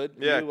 It's good.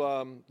 Yeah.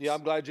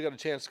 I'm glad you got a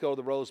chance to go to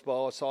the Rose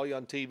Bowl. I saw you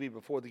on TV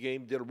before the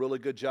game. Did a really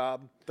good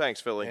job. Thanks,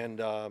 Philly. And,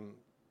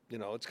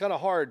 it's kind of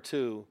hard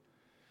to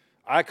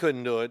 – I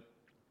couldn't do it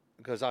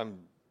because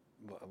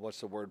what's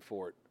the word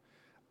for it?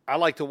 I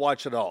like to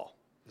watch it all.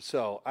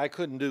 So I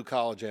couldn't do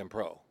college and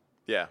pro.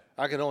 Yeah,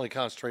 I can only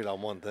concentrate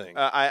on one thing.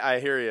 I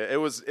hear you. It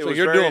was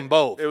doing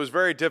both. It was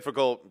very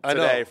difficult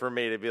today for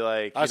me to be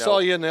like. I saw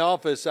you in the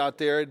office out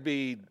there. It'd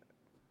be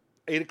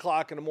 8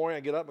 o'clock in the morning. I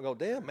get up and go,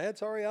 "Damn,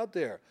 Matt's already out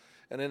there."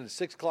 And then at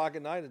 6 o'clock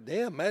at night,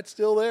 damn, Matt's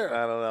still there.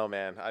 I don't know,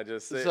 man.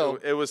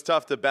 It was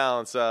tough to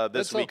balance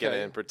this weekend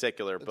in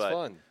particular. It's but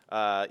fun.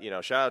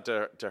 shout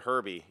out to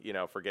Herbie,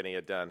 for getting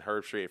it done.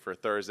 Herb Street for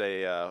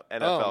Thursday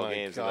NFL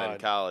games and then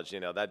college.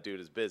 That dude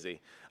is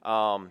busy.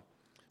 But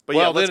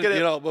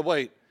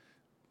wait.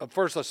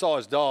 First, I saw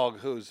his dog,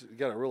 who's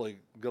got a really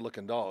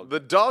good-looking dog. The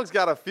dog's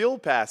got a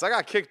field pass. I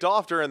got kicked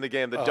off during the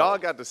game. The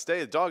dog got to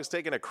stay. The dog's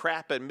taking a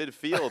crap at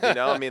midfield,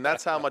 I mean,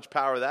 that's how much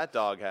power that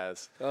dog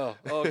has. Oh,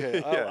 okay.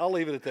 Yeah. I'll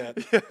leave it at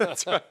that. Yeah,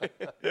 that's right.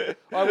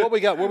 All right, what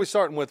we got? What are we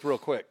starting with real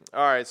quick?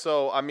 All right,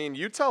 so, I mean,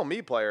 you tell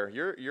me, player.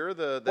 You're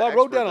the I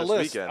wrote down a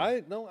list.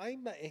 Weekend.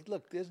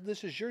 Look,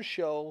 this is your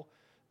show.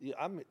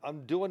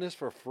 I'm doing this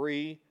for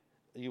free.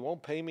 You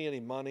won't pay me any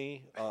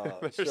money.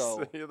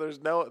 There's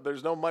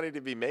no money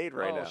to be made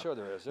right now. Oh, sure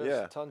there is.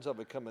 There's tons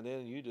of it coming in,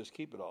 and you just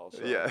keep it all.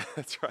 So. Yeah,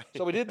 that's right.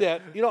 So we did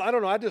that. I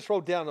don't know. I just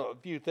wrote down a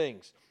few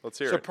things. Let's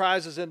hear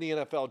Surprises in the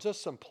NFL,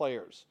 just some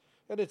players.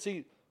 And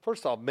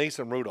first off,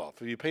 Mason Rudolph.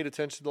 Have you paid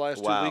attention to the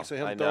last 2 weeks of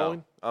him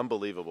throwing?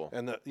 Unbelievable.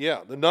 And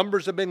the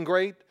numbers have been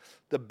great.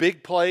 The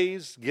big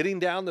plays, getting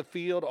down the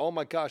field. Oh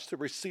my gosh, the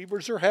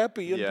receivers are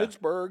happy in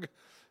Pittsburgh.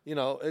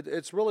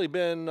 It's really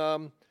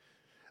been.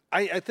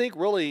 I think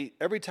really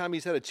every time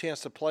he's had a chance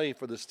to play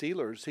for the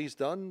Steelers, he's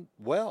done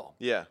well.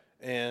 Yeah.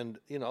 And,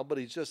 but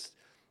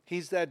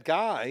he's that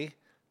guy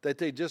that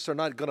they just are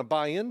not going to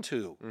buy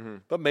into. Mm-hmm.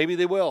 But maybe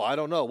they will. I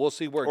don't know. We'll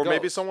see where it goes. Or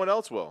maybe someone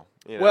else will.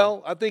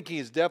 Well, I think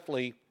he's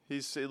definitely.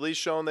 He's at least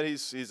shown that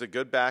he's a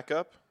good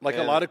backup. Like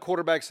a lot of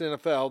quarterbacks in the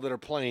NFL that are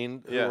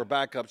playing who are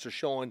backups are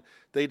showing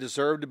they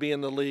deserve to be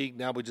in the league.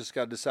 Now we just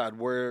got to decide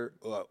where,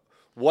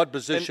 what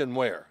position,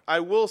 where. I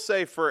will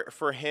say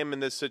for him in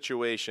this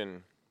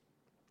situation,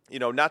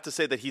 not to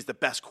say that he's the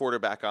best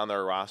quarterback on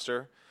their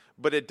roster,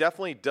 but it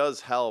definitely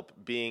does help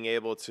being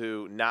able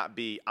to not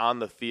be on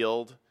the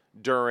field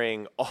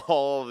during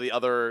all the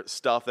other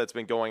stuff that's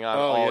been going on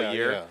all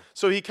year. Yeah.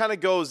 So he kind of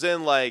goes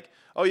in like,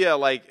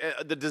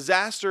 the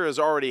disaster has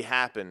already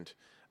happened,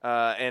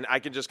 and I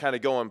can just kind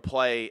of go and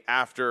play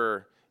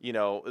after,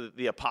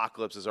 the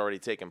apocalypse has already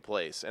taken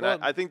place. And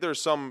I think there's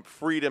some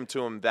freedom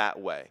to him that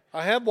way.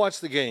 I have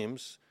watched the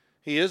games.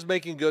 He is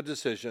making good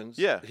decisions.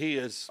 Yeah, he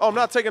is. Oh, I'm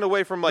not taking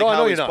away from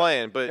how he's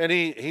playing, but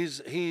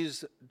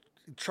he's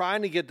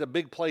trying to get the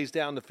big plays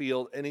down the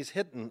field, and he's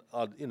hitting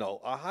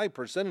a high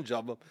percentage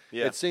of them.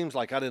 Yeah. It seems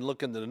like I didn't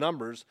look into the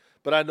numbers,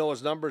 but I know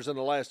his numbers in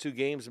the last 2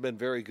 games have been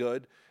very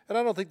good, and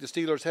I don't think the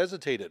Steelers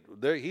hesitated.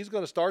 He's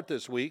going to start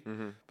this week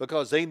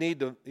because they need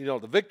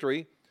the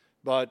victory.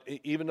 But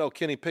even though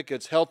Kenny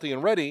Pickett's healthy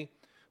and ready,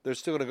 they're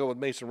still going to go with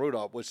Mason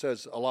Rudolph, which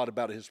says a lot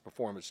about his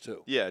performance,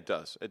 too. Yeah, it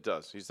does. It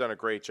does. He's done a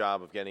great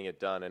job of getting it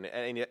done. And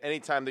any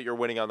time that you're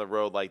winning on the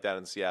road like that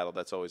in Seattle,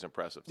 that's always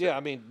impressive, too. Yeah, I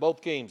mean,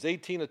 both games,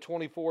 18-24,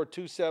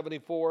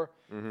 274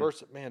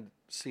 versus,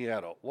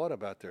 Seattle. What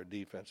about their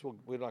defense?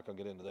 We're not going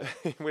to get into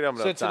that. We don't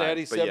have enough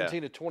time.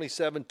 Cincinnati,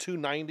 17-27,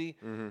 290,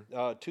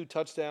 2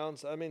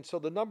 touchdowns. I mean, so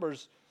the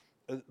numbers,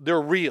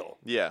 they're real.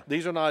 Yeah.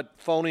 These are not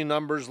phony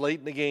numbers late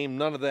in the game,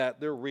 none of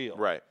that. They're real.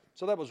 Right.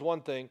 So that was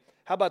one thing.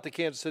 How about the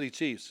Kansas City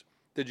Chiefs?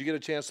 Did you get a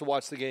chance to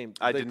watch the game?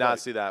 I did not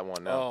see that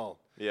one, no. Oh.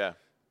 Yeah.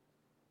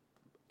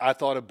 I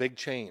thought a big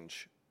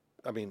change.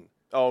 I mean.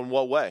 Oh, in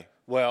what way?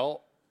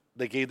 Well,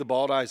 they gave the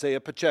ball to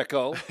Isaiah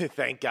Pacheco.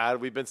 Thank God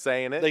we've been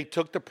saying it. They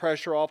took the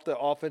pressure off the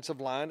offensive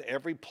line.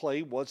 Every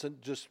play wasn't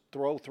just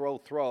throw.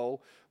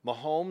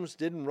 Mahomes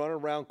didn't run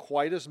around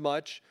quite as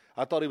much.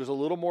 I thought he was a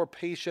little more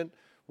patient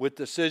with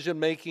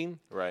decision-making.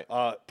 Right.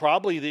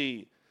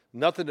 Probably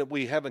nothing that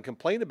we haven't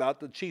complained about.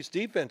 The Chiefs'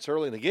 defense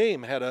early in the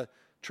game had a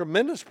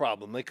tremendous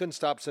problem. They couldn't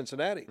stop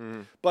Cincinnati.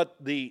 But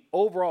they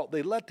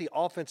let the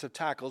offensive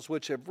tackles,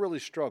 which have really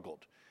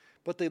struggled,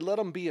 but they let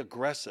them be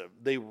aggressive.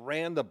 They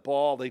ran the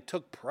ball. They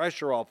took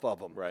pressure off of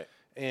them. Right.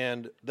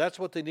 And that's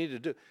what they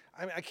needed to do.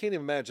 I mean, I can't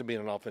even imagine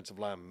being an offensive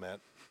lineman, Matt.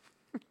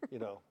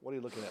 What are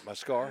you looking at, my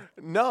scar?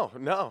 No.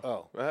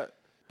 Oh.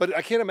 But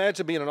I can't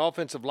imagine being an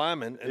offensive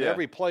lineman and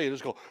every play you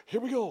just go,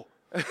 here we go.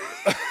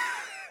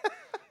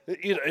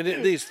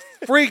 And these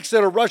freaks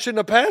that are rushing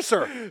the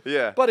passer.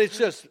 Yeah. But it's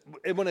just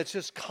when it's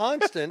just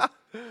constant,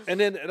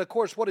 and of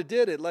course what it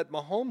did, it let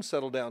Mahomes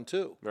settle down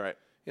too. Right.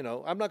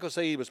 I'm not going to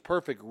say he was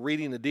perfect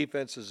reading the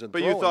defenses and But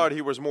throwing. you thought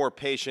he was more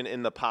patient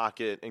in the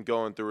pocket and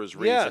going through his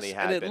reads than he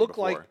had been and it looked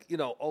before.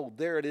 like,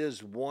 there it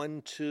is,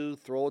 1, 2,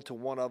 throw it to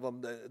one of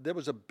them. There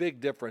was a big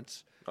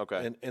difference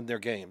in their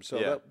game.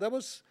 So that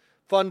was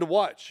fun to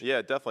watch. Yeah,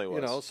 it definitely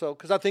was.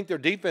 Because I think their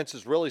defense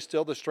is really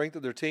still the strength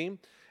of their team.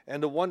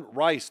 And the one,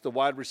 Rice, the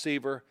wide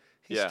receiver,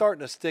 he's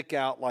starting to stick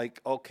out like,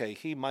 okay,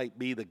 he might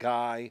be the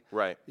guy.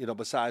 Right.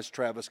 Besides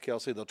Travis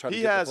Kelce, they'll try to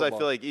He get the has, I football.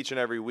 feel like, each and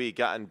every week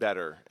gotten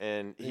better.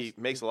 And he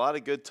makes a lot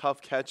of good,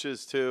 tough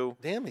catches, too.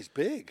 Damn, he's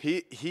big.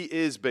 He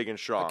is big and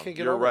strong. I can't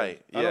get You're over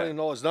right. it. I don't even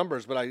know his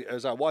numbers, but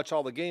as I watch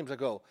all the games, I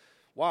go,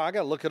 wow, I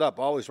got to look it up.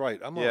 Always right.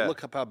 I'm going to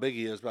look up how big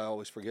he is, but I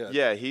always forget.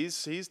 Yeah,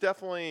 he's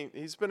definitely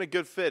been a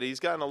good fit.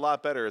 He's gotten a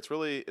lot better. It's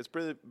really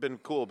been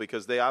cool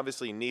because they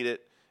obviously need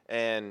it.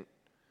 And,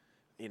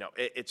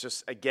 it's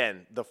just,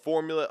 again, the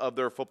formula of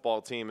their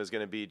football team is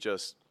going to be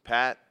just,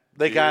 Pat.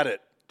 They got it.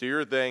 Do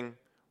your thing.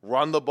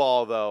 Run the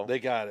ball, though. They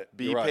got it.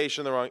 Be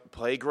patient in the run.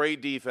 Play great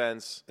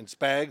defense. And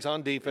Spags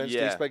on defense.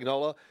 Yeah. Steve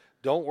Spagnuolo.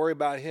 Don't worry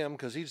about him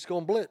because he's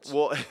going to blitz.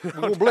 Well, we're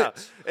going to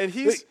blitz. And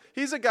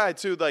he's a guy,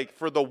 too, like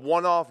for the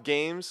one-off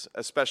games,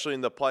 especially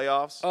in the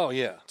playoffs. Oh,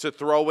 yeah. To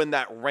throw in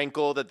that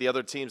wrinkle that the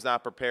other team's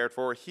not prepared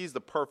for. He's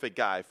the perfect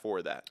guy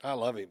for that. I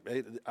love him.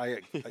 I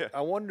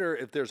wonder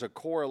if there's a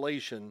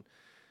correlation.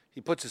 He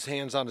puts his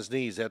hands on his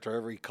knees after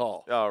every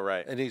call. Oh,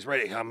 right. And he's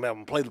ready. I'm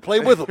going to play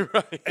with him.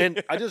 Right.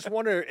 And I just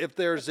wonder if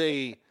there's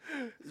a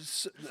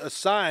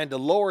sign, the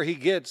lower he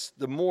gets,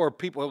 the more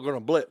people are going to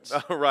blitz.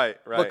 Oh, right.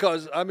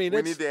 Because, we need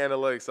the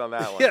analytics on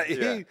that one.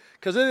 Yeah,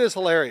 because it is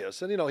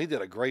hilarious. And, he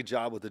did a great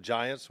job with the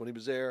Giants when he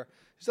was there.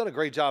 He's done a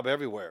great job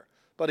everywhere.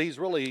 But he's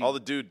really – all the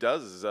dude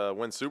does is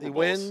win Super Bowls. He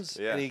wins,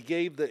 and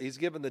he's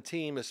given the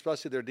team,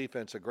 especially their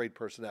defense, a great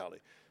personality.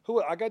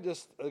 I got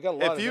a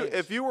lot of names.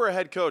 If you were a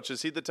head coach,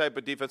 is he the type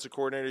of defensive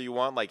coordinator you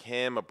want, like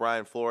him, a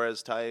Brian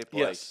Flores type?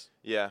 Yes.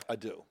 Yeah. I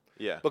do.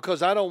 Yeah.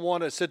 Because I don't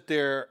want to sit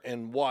there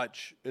and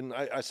watch, and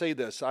I say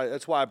this,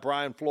 that's why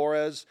Brian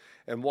Flores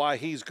and why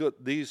he's good.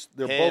 They're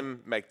both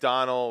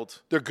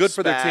McDonald. They're good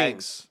for their Spags,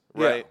 teams.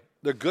 right? Yeah,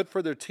 they're good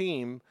for their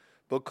team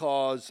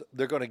because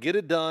they're going to get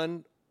it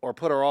done or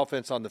put our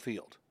offense on the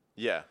field.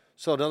 Yeah.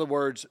 So in other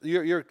words,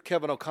 you're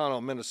Kevin O'Connell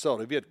in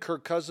Minnesota. If you had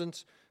Kirk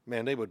Cousins,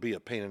 man, they would be a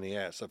pain in the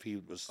ass if he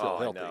was still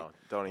healthy. I know.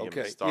 Don't even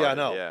get me started. Yeah, I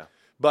know. Yeah.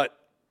 But,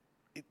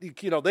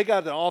 they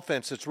got an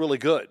offense that's really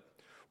good.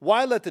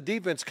 Why let the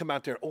defense come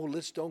out there? Oh,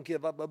 let's don't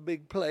give up a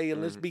big play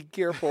and let's be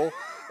careful.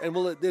 And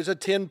there's a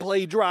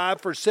 10-play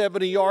drive for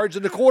 70 yards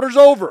and the quarter's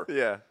over.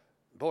 Yeah.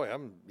 Boy,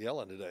 I'm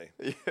yelling today.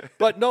 Yeah.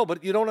 But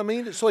you know what I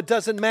mean? So it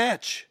doesn't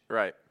match.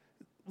 Right.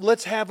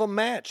 Let's have a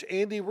match.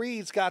 Andy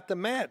Reid's got the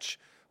match.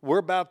 We're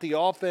about the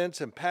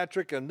offense and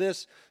Patrick and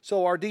this.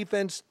 So our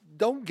defense,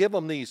 don't give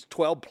them these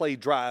 12-play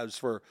drives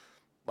for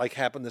like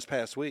happened this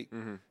past week.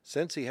 Mm-hmm.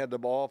 Since he had the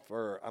ball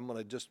for,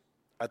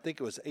 I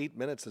think it was 8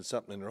 minutes and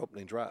something in their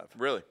opening drive.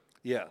 Really?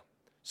 Yeah.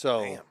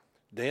 So,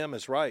 damn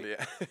is right.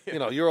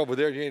 Yeah. You're over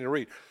there, you ain't to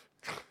read.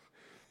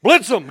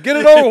 Blitz them. Get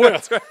it over with.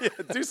 That's right.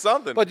 Yeah, do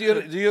something. But do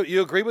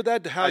you agree with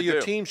that, how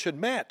your team should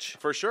match?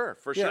 For sure.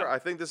 Yeah. I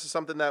think this is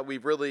something that we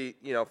really,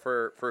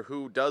 for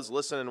who does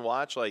listen and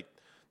watch, like,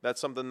 that's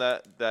something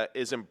that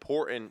is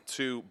important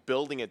to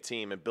building a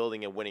team and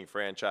building a winning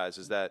franchise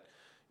is that,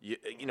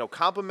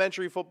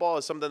 complementary football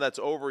is something that's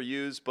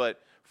overused,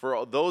 but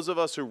for those of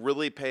us who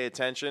really pay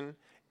attention,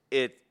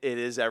 it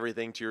is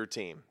everything to your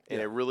team. And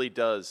it really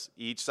does.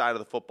 Each side of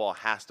the football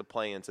has to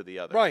play into the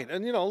other. Right.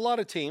 And, a lot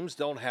of teams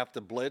don't have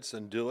to blitz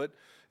and do it.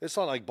 It's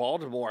not like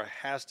Baltimore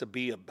has to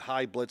be a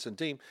high blitzing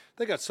team.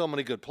 They got so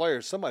many good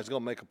players. Somebody's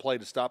going to make a play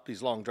to stop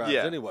these long drives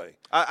anyway.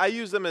 I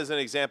use them as an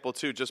example,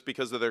 too, just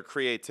because of their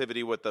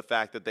creativity with the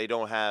fact that they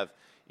don't have,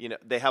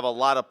 they have a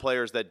lot of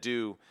players that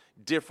do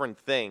different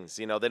things.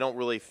 They don't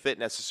really fit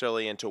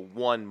necessarily into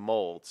one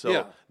mold.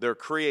 So their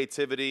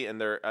creativity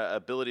and their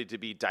ability to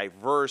be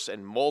diverse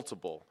and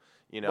multiple,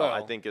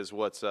 I think is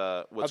what's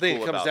I think cool it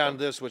comes about down them.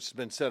 to this, which has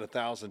been said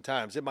 1,000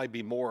 times. It might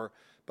be more,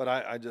 but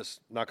I just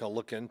not going to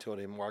look into it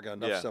anymore. I got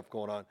enough stuff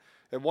going on.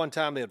 At one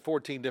time, they had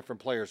 14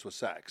 different players with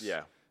sacks.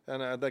 Yeah.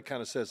 And that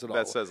kind of says it all.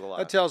 That says a lot.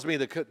 That tells me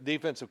the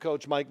defensive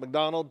coach, Mike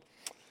McDonald,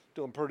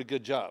 doing a pretty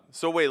good job.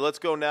 So, wait, let's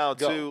go now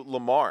to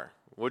Lamar.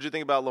 What did you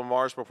think about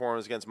Lamar's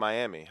performance against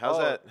Miami?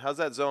 How's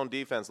that zone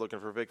defense looking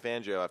for Vic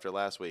Fangio after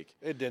last week?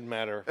 It didn't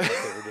matter what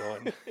they were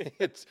doing.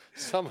 It's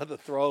some of the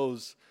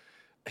throws.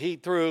 He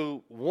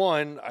threw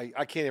one.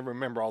 I can't even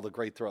remember all the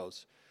great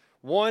throws.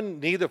 One,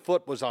 neither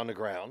foot was on the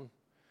ground.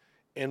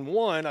 And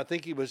one, I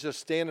think he was just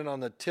standing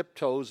on the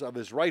tiptoes of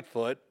his right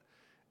foot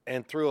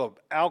and threw an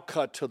out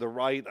cut to the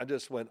right. I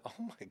just went, oh,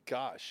 my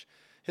gosh.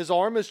 His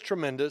arm is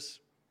tremendous.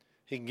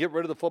 He can get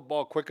rid of the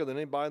football quicker than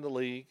anybody in the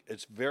league.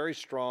 It's very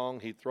strong.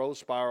 He throws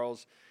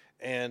spirals.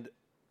 And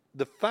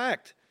the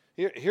fact,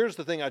 here's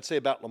the thing I'd say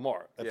about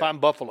Lamar. If I'm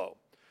Buffalo,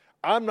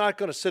 I'm not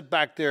going to sit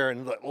back there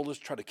and let's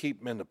try to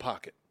keep him in the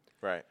pocket.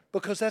 Right.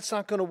 Because that's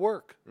not going to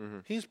work. Mm-hmm.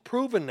 He's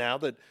proven now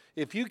that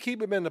if you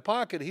keep him in the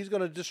pocket, he's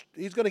going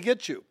to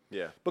get you.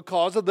 Yeah.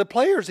 Because of the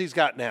players he's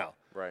got now.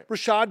 Right.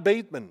 Rashad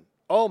Bateman.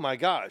 Oh my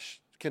gosh.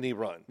 can he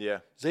run? Yeah.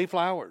 Zay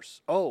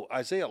Flowers. Oh,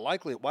 Isaiah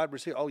Likely at wide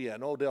receiver. Oh, yeah,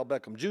 and Odell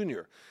Beckham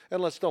Jr.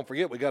 And let's don't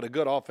forget, we got a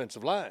good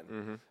offensive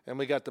line. And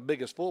we got the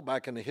biggest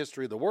fullback in the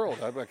history of the world.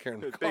 I'm not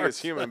caring the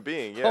biggest human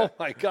being, yeah. Oh,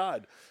 my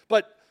God.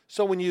 But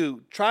so when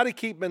you try to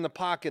keep him in the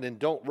pocket and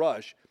don't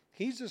rush,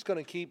 he's just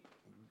going to keep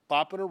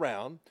bopping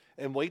around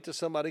and wait till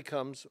somebody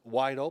comes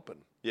wide open.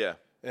 Yeah.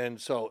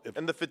 And so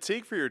and the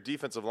fatigue for your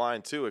defensive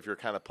line, too, if you're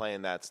kind of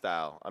playing that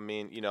style. I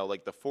mean,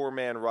 like the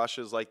 4-man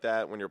rushes like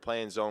that when you're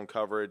playing zone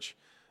coverage,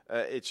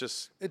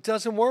 it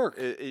doesn't work.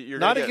 You're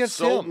not get against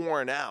so him.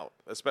 Worn out,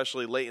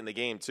 especially late in the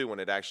game, too, when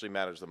it actually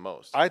matters the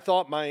most. I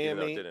thought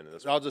Miami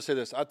 – I'll just say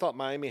this. I thought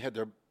Miami had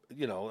their –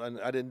 and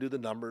I didn't do the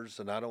numbers,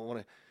 and I don't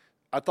want to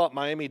 – I thought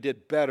Miami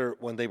did better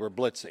when they were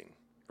blitzing.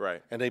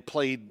 Right. And they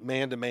played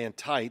man-to-man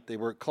tight.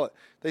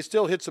 They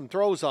still hit some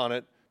throws on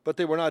it, but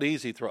they were not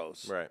easy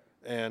throws. Right.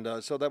 And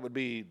so that would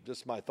be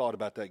just my thought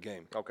about that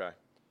game. Okay.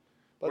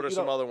 But what are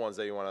some other ones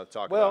that you want to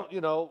talk about?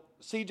 Well,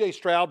 C.J.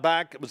 Stroud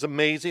back. It was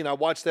amazing. I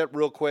watched that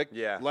real quick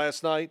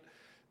last night.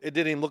 It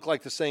didn't even look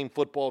like the same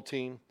football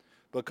team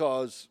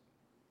because,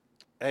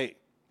 hey,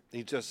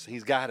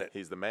 he's got it.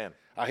 He's the man.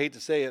 I hate to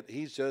say it.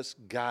 He's just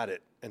got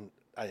it. And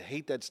I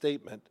hate that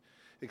statement,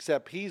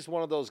 except he's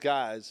one of those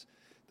guys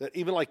that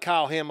even like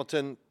Kyle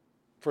Hamilton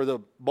for the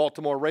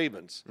Baltimore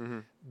Ravens,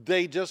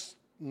 they just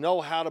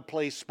know how to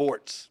play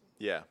sports.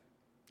 Yeah.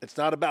 It's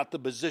not about the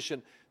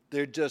position.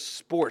 They're just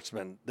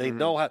sportsmen. They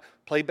know how to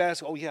play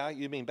basketball. Oh, yeah,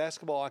 you mean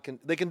basketball?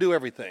 They can do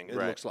everything, it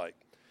looks like.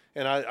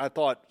 And I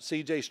thought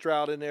C.J.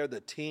 Stroud in there, the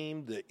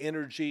team, the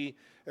energy,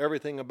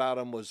 everything about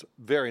him was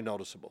very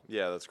noticeable.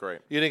 Yeah, that's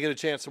great. You didn't get a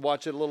chance to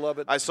watch it, a little of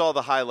it? I saw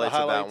the highlights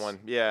of that one.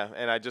 Yeah,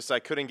 and I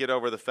couldn't get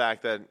over the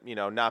fact that,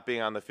 not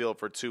being on the field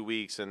for 2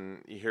 weeks,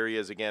 and here he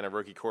is again, a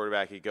rookie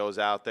quarterback. He goes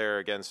out there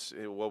against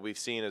what we've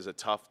seen as a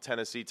tough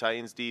Tennessee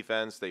Titans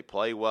defense. They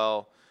play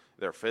well.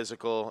 They're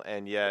physical,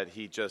 and yet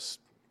he just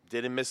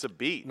didn't miss a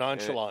beat.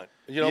 Nonchalant.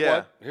 You know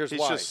what? Here's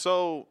why.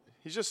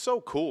 He's just so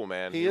cool,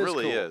 man. He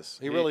really cool. is.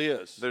 He really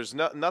is. There's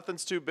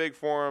nothing's too big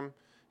for him.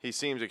 He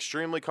seems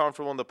extremely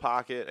comfortable in the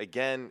pocket.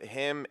 Again,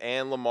 him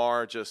and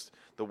Lamar, just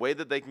the way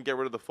that they can get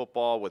rid of the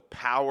football with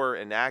power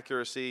and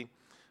accuracy.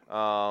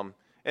 And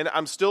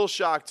I'm still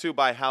shocked, too,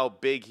 by how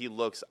big he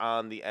looks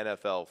on the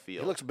NFL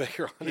field. He looks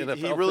bigger on the NFL field.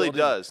 He really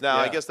does. Now,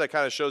 I guess that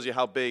kind of shows you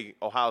how big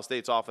Ohio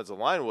State's offensive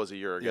line was a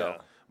year ago.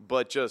 Yeah.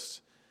 But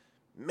just,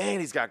 man,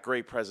 he's got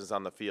great presence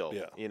on the field.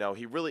 Yeah.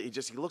 He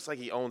looks like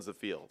he owns the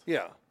field.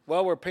 Yeah.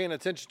 Well, we're paying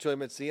attention to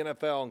him. It's the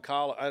NFL and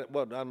college. I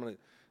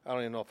don't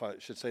even know if I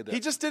should say that.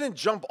 He just didn't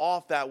jump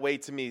off that way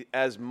to me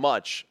as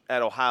much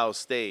at Ohio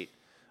State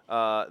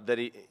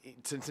that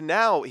to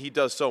now he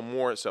does so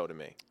more so to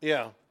me.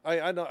 Yeah,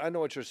 I know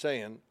what you're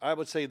saying. I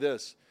would say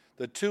this: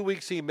 the 2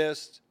 weeks he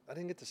missed, I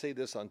didn't get to say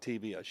this on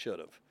TV. I should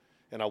have,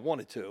 and I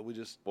wanted to.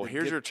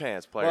 Here's your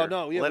chance, player. Well,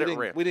 no,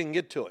 yeah, we didn't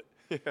get to it.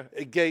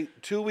 It gave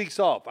 2 weeks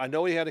off. I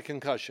know he had a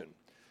concussion,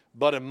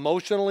 but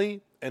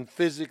emotionally and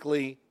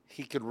physically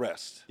he could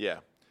rest. Yeah,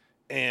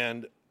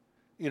 and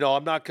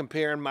I'm not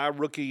comparing my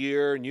rookie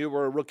year and you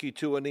were a rookie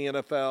too in the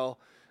NFL,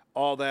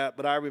 all that.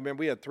 But I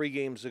remember we had 3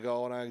 games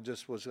ago, and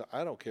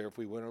I don't care if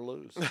we win or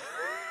lose.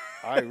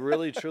 I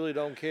really, truly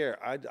don't care.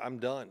 I'm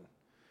done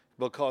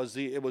because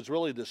it was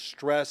really the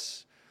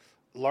stress,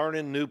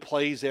 learning new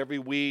plays every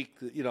week.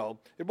 It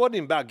wasn't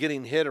even about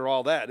getting hit or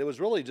all that. It was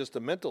really just a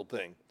mental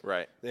thing.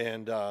 Right.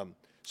 And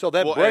so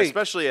that break,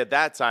 especially at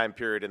that time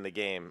period in the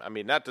game. I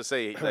mean, not to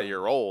say that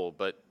you're old,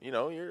 but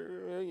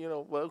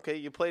okay,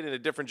 you played in a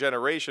different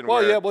generation.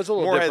 Well, where it was a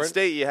little Morehead different.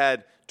 State, you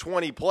had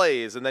 20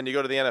 plays, and then you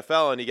go to the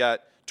NFL and you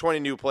got 20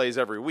 new plays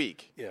every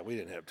week. Yeah, we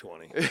didn't have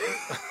 20.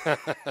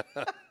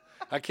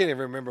 I can't even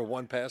remember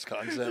one pass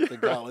concept in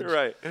college.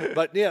 Right.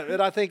 But yeah,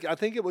 and I think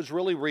it was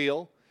really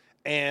real.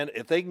 And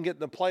if they can get in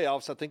the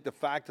playoffs, I think the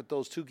fact that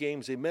those 2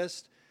 games he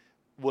missed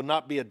will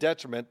not be a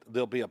detriment.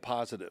 They'll be a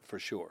positive for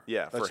sure.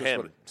 Yeah, for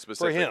him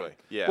specifically. For him.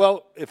 Yeah.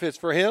 Well, if it's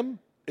for him,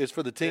 it's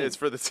for the team. It's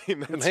for the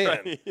team. That's Man,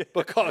 right. Yeah.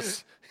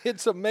 Because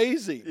it's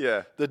amazing.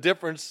 Yeah. The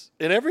difference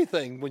in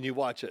everything when you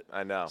watch it.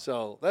 I know.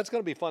 So that's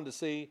going to be fun to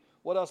see.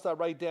 What else did I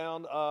write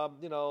down?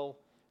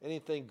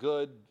 Anything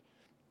good?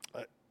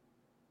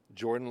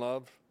 Jordan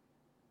Love.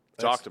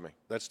 Talk to me.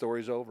 That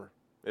story's over.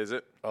 Is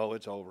it? Oh,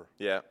 it's over.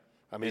 Yeah.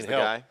 I mean, he's the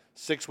guy.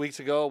 6 weeks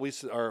ago, we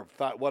sat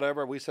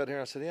here.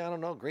 I said, I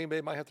don't know. Green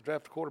Bay might have to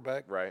draft a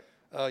quarterback. Right.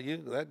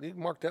 You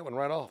mark that one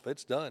right off.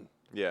 It's done.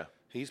 Yeah.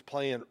 He's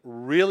playing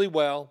really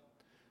well,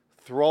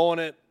 throwing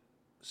it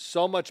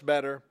so much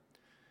better,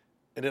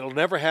 and it'll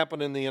never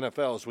happen in the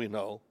NFL, as we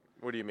know.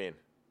 What do you mean?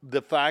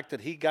 The fact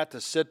that he got to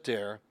sit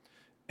there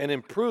and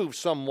improve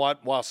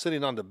somewhat while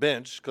sitting on the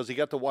bench because he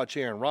got to watch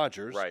Aaron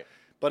Rodgers. Right.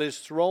 But his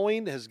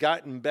throwing has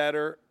gotten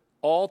better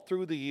all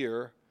through the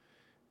year.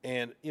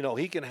 And,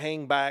 he can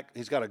hang back.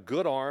 He's got a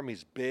good arm.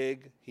 He's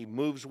big. He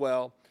moves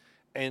well.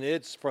 And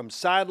it's from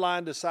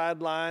sideline to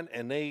sideline.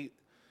 And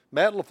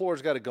Matt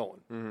LaFleur's got it going.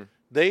 Mm-hmm.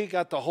 They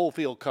got the whole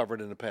field covered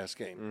in the pass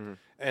game. Mm-hmm.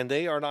 And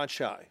they are not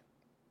shy.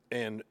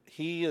 And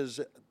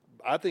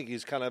I think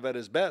he's kind of at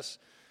his best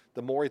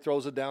the more he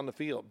throws it down the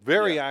field.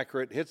 Very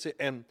accurate, hits it.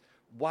 And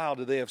wow,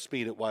 do they have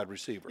speed at wide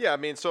receiver? Yeah, I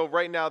mean, so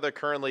right now they're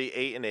currently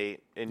 8-8,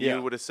 and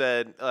you would have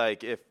said,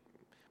 like, if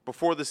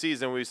before the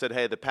season we said,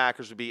 hey, the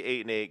Packers would be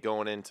 8-8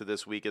 going into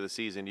this week of the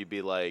season, you'd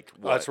be like,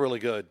 what? Oh, that's really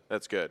good.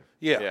 That's good.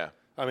 Yeah.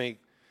 I mean,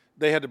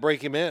 they had to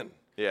break him in.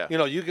 Yeah. You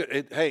know,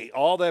 hey,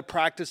 all that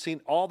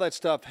practicing, all that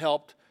stuff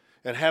helped,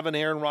 and having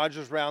Aaron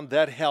Rodgers around,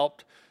 that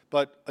helped.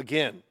 But,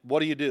 again,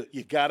 what do?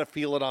 You got to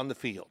feel it on the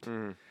field.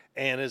 Mm.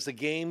 And as the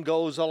game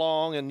goes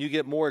along and you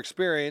get more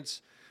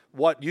experience,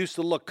 what used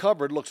to look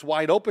covered looks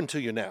wide open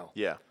to you now.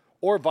 Yeah.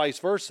 Or vice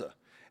versa.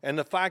 And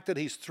the fact that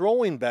he's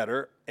throwing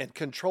better and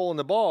controlling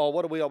the ball,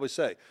 what do we always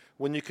say?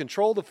 When you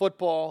control the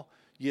football,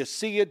 you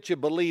see it, you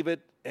believe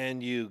it,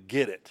 and you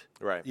get it.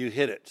 Right. You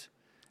hit it.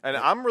 And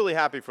I'm really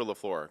happy for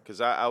LaFleur because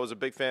I was a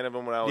big fan of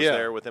him when I was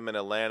there with him in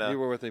Atlanta. You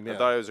were with him, yeah. I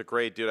thought he was a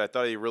great dude. I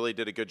thought he really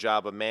did a good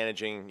job of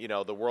managing,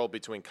 the world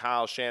between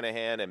Kyle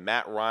Shanahan and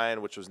Matt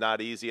Ryan, which was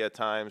not easy at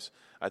times.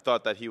 I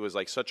thought that he was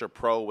like such a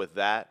pro with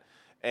that.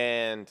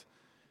 And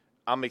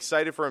I'm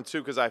excited for him, too,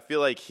 because I feel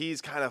like he's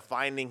kind of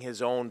finding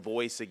his own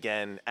voice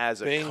again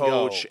as a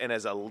coach and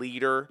as a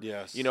leader.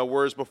 Yes.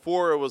 Whereas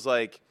before it was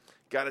like,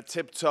 got to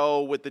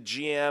tiptoe with the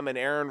GM and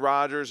Aaron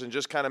Rodgers and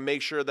just kind of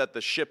make sure that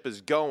the ship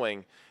is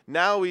going.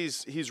 Now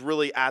he's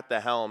really at the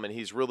helm, and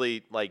he's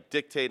really, like,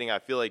 dictating, I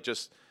feel like,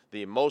 just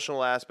the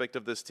emotional aspect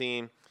of this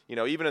team.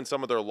 Even in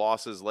some of their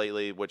losses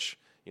lately, which,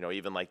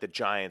 even like the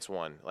Giants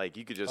one, like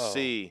you could just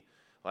see,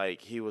 like,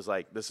 he was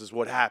like, this is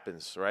what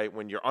happens, right,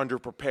 when you're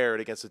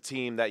underprepared against a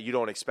team that you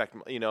don't expect,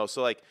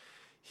 So, like,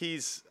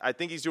 I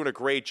think he's doing a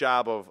great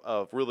job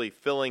of really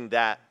filling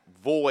that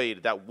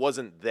void that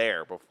wasn't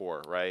there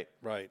before, right?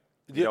 Right.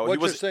 He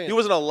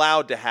wasn't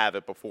allowed to have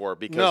it before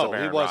because of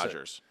Aaron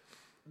Rodgers.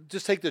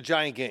 Just take the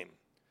Giant game.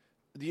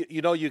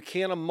 You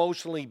can't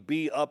emotionally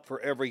be up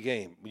for every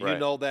game. Right. You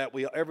know that.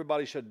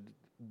 Everybody should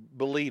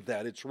believe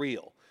that. It's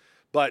real.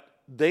 But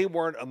they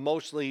weren't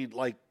emotionally,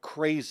 like,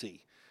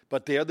 crazy.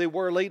 But there they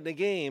were late in the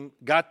game,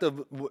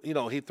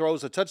 he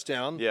throws a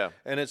touchdown,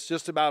 and it's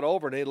just about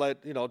over. And they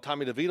let,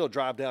 Tommy DeVito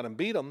drive down and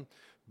beat them.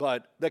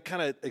 But that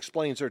kind of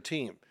explains their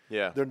team.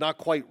 Yeah. They're not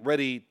quite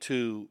ready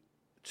to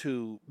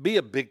be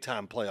a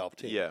big-time playoff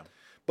team. Yeah.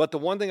 But the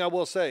one thing I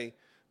will say,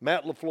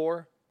 Matt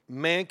LaFleur,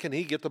 man, can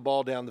he get the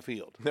ball down the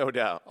field. No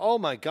doubt. Oh,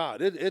 my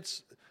God.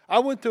 I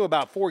went through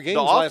about 4 games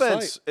last night. The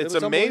offense, it's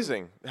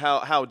amazing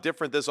how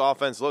different this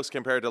offense looks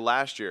compared to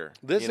last year.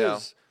 They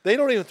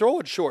don't even throw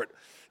it short.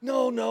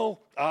 No.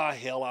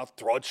 Hell, I'll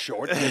throw it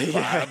short.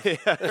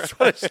 That's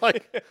what it's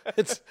like.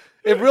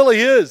 It really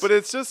is. But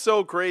it's just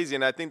so crazy,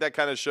 and I think that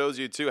kind of shows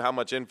you, too, how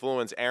much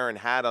influence Aaron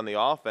had on the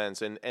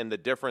offense and the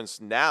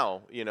difference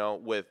now,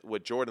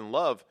 with Jordan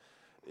Love.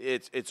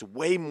 It's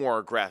way more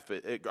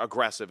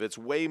aggressive. It's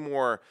way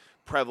more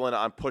prevalent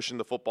on pushing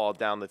the football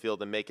down the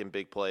field and making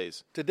big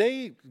plays. Did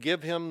they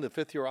give him the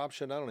 5th-year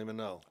option? I don't even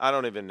know.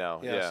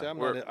 Yeah.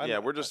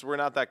 See, we're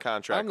not that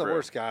contract. I'm the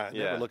worst guy. I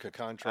never look at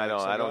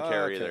contracts. I don't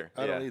care either.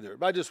 I don't either.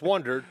 But I just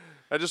wondered.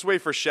 I just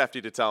wait for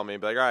Shefty to tell me.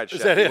 Be like, all right,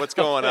 Shefty, what's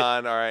going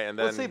on? All right, and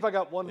then let's see if I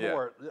got one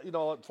more.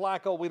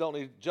 Flacco, we don't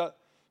need.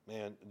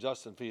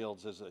 Justin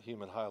Fields is a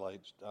human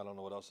highlight. I don't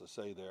know what else to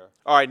say there.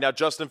 All right, now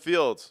Justin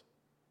Fields,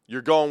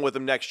 you're going with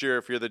him next year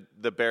if you're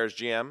the Bears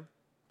GM.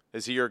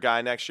 Is he your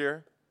guy next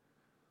year?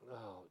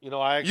 You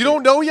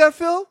don't know yet,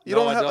 Phil? I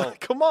don't.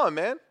 Come on,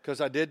 man.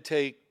 Because I did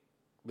take,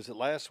 was it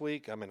last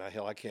week? I mean,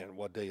 I can't.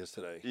 What day is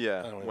today?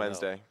 Yeah,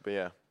 Wednesday. Know. But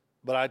yeah.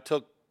 But I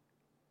took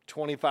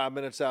 25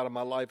 minutes out of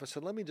my life. I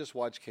said, let me just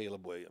watch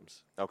Caleb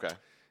Williams. Okay.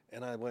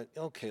 And I went,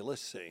 okay,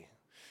 let's see.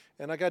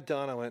 And I got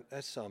done. I went,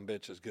 that son of a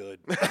bitch is good.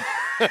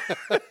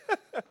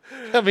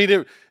 I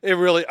mean, it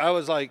really, I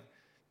was like,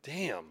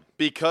 damn.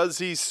 Because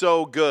he's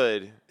so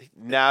good,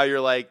 now you're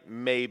like,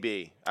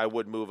 maybe I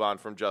would move on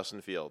from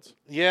Justin Fields.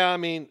 Yeah, I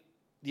mean,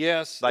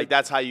 yes. Like,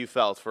 that's how you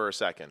felt for a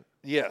second.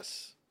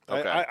 Yes.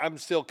 Okay. I'm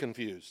still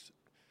confused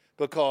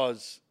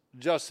because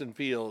Justin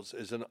Fields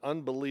is an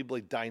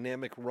unbelievably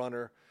dynamic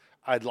runner.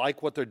 I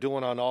like what they're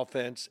doing on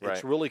offense. Right.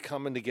 It's really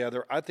coming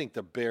together. I think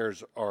the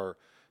Bears are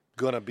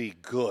going to be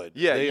good.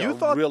 Yeah, you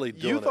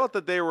thought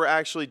that they were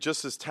actually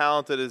just as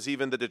talented as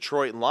even the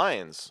Detroit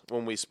Lions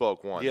when we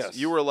spoke once. Yes.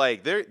 You were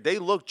like, they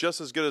look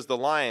just as good as the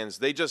Lions.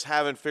 They just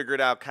haven't figured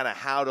out kind of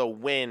how to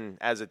win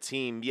as a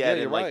team yet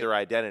and like their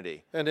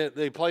identity. And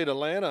they played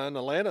Atlanta, and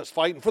Atlanta's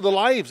fighting for the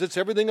lives. It's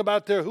everything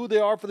about who they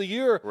are for the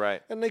year.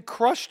 Right. And they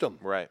crushed them.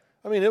 Right.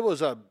 I mean, it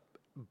was a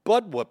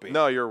butt whooping.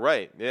 No, you're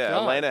right. Yeah,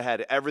 God. Atlanta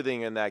had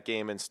everything in that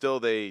game, and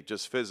still they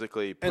just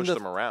physically pushed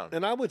them around.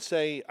 And I would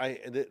say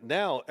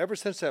now, ever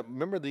since that,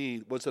 remember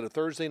was it a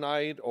Thursday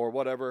night or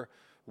whatever?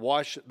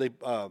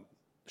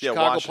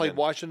 Chicago played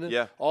Washington.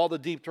 Yeah. All the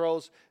deep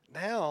throws.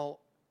 Now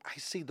I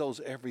see those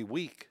every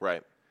week.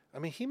 Right. I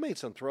mean, he made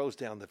some throws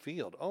down the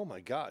field. Oh my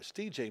gosh,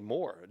 DJ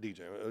Moore,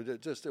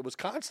 it was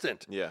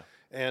constant. Yeah.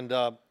 And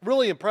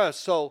really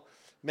impressed. So,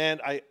 man,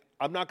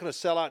 I'm not going to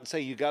sell out and say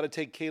you got to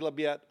take Caleb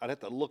yet. I'd have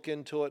to look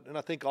into it. And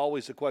I think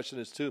always the question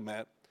is, too,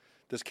 Matt,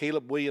 does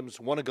Caleb Williams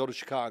want to go to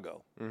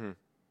Chicago? Mm-hmm.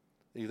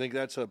 You think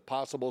that's a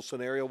possible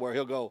scenario where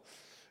he'll go,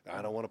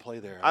 I don't want to play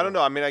there. I don't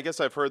know. I mean, I guess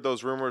I've heard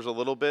those rumors a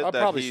little bit. I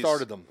probably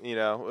started them.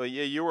 Yeah,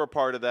 you were a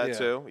part of that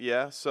too.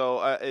 Yeah,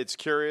 so it's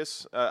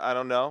curious. I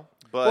don't know.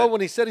 But, well,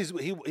 when he said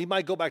he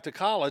might go back to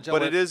college.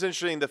 But it is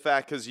interesting, the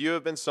fact, because you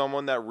have been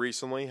someone that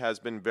recently has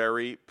been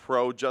very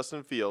pro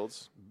Justin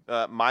Fields,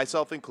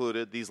 myself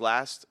included, these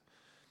last,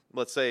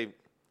 let's say,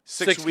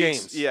 6 weeks.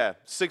 Games. Yeah,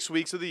 6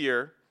 weeks of the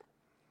year.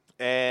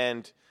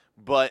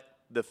 But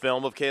the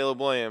film of Caleb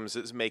Williams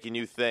is making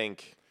you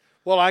think.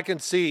 Well, I can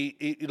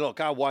see,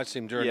 look, I watched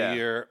him during the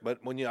year,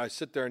 but when I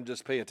sit there and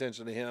just pay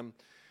attention to him,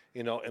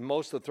 and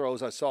most of the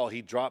throws I saw,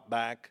 he dropped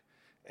back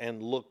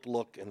and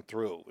looked, and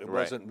threw. It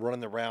wasn't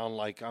running around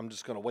like I'm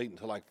just going to wait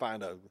until I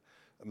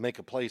make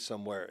a play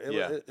somewhere.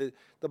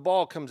 The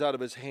ball comes out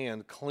of his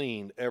hand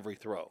clean every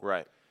throw.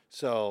 Right.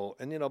 So,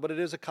 but it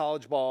is a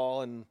college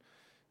ball, and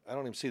I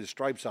don't even see the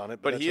stripes on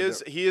it. But he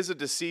is a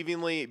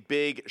deceivingly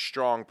big,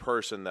 strong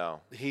person,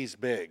 though. He's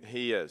big.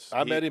 He is.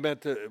 I met him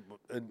at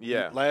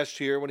last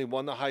year when he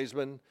won the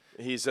Heisman.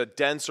 He's a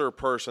denser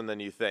person than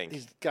you think.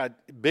 He's got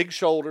big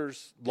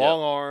shoulders,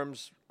 long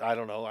arms. I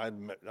don't know. I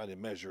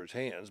didn't measure his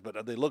hands,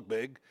 but they look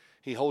big.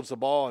 He holds the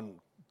ball and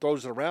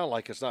throws it around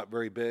like it's not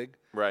very big.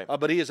 Right.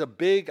 But he is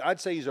I'd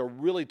say he's a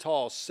really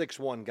tall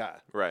 6'1" guy.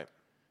 Right.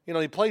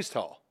 He plays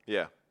tall.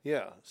 Yeah.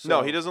 Yeah. So,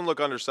 no, he doesn't look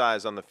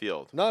undersized on the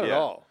field. Not at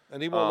all.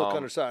 And he won't look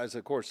undersized,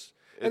 of course.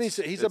 And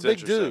he's a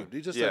big dude.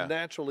 He's just a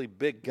naturally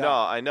big guy.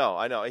 No,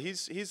 I know.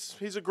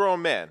 He's a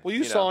grown man. Well,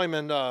 you saw him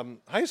in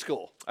high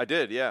school. I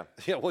did, yeah.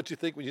 Yeah, what'd you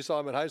think when you saw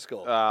him in high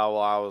school? Well,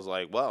 I was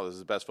like, well, this is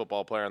the best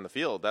football player on the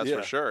field, that's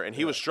for sure. And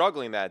he was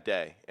struggling that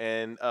day.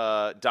 And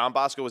Don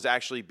Bosco was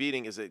actually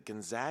beating, is it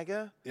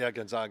Gonzaga? Yeah,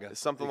 Gonzaga.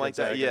 Something like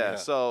that, yeah.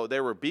 So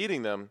they were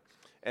beating them.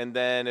 And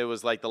then it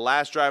was like the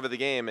last drive of the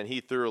game, and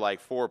he threw like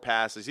 4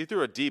 passes. He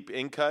threw a deep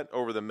in cut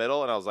over the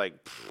middle, and I was like,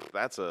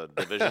 that's a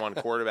Division I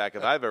quarterback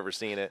if I've ever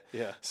seen it.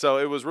 Yeah. So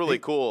it was really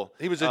cool.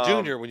 He was a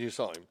junior when you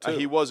saw him, too.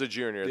 He was a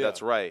junior,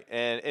 that's right.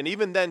 And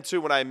even then,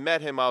 too, when I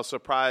met him, I was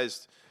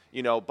surprised,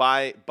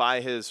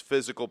 by his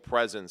physical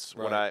presence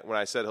when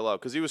I said hello.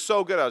 Because he was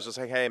so good, I was just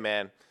like, hey,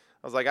 man.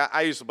 I was like,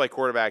 I used to play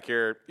quarterback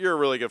here. You're a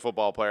really good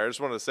football player. I just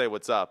wanted to say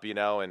what's up,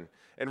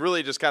 and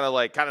really just kind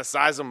of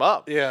size him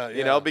up.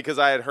 Yeah. Because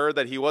I had heard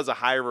that he was a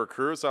high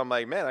recruit. So I'm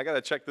like, man, I got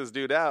to check this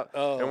dude out.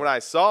 Oh. And when I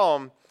saw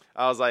him,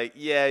 I was like,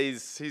 yeah,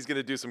 he's going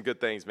to do some good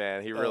things,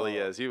 man. He really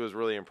is. He was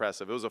really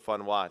impressive. It was a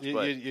fun watch. You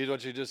know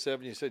what you just said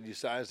when you said you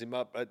sized him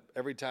up?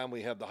 Every time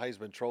we have the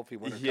Heisman Trophy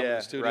winner come in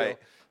the studio, right.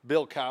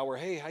 Bill Cowher,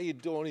 hey, how you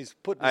doing? He's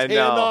putting his hand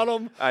on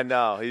him. I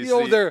know. He's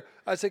over there.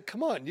 I said,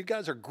 come on, you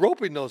guys are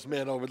groping those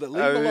men over there.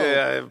 Leave them alone.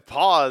 Yeah,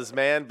 pause,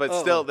 man. But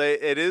still,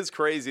 it is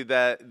crazy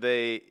that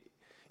they –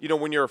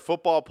 when you're a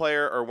football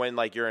player or when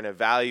you're an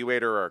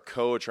evaluator or a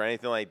coach or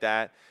anything like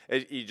that,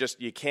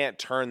 you can't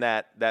turn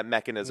that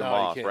mechanism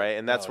off, right?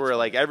 And that's where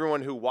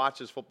everyone who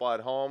watches football at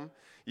home,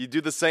 you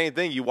do the same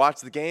thing. You watch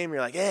the game, you're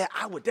like, yeah,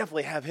 I would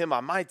definitely have him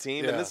on my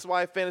team. And this is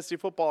why fantasy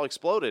football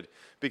exploded,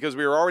 because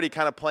we were already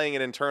kind of playing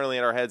it internally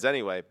in our heads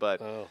anyway.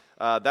 But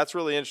that's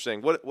really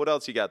interesting. What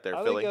else you got there,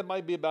 Philly? I think that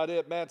might be about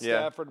it. Matt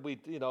Stafford, we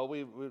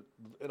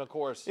and of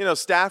course,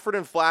 Stafford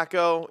and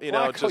Flacco.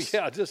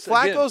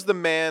 Flacco's the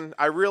man.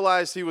 I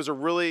realized he was a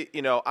really,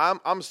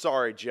 I'm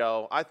sorry,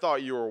 Joe. I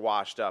thought you were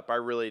washed up. I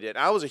really did.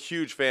 I was a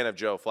huge fan of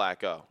Joe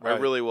Flacco. Right. I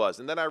really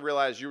was. And then I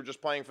realized you were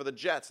just playing for the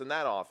Jets in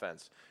that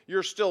offense.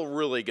 You're still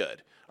really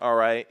good. All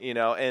right,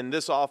 and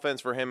this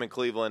offense for him in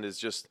Cleveland is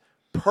just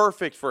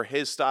perfect for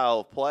his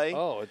style of play.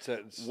 Oh,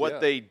 it's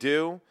what they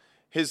do.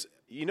 Do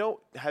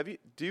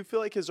you feel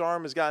like his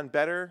arm has gotten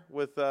better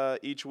with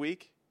each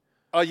week?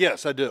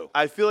 Yes, I do.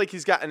 I feel like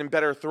he's gotten in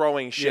better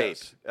throwing shape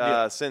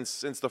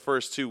since the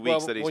first 2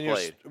 weeks that he's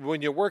played.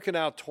 When you're working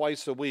out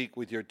twice a week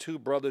with your 2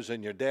 brothers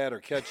and your dad are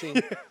catching,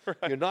 right.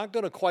 You're not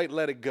going to quite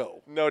let it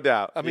go. No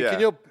doubt. I mean,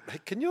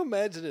 can you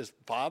imagine his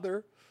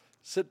father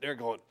sitting there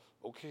going,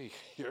 okay,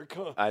 here it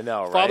comes. I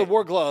know, right? Father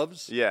wore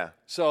gloves. Yeah.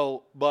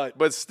 So,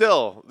 but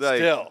still,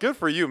 good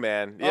for you,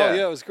 man. Yeah. Oh,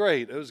 yeah, it was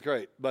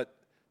great. But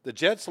the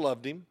Jets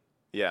loved him.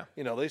 Yeah.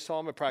 They saw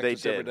him at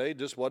practice every day.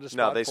 Just what a spot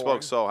No, they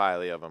spoke so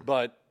highly of him.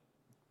 But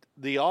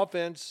the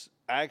offense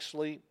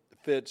actually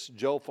fits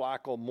Joe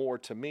Flacco more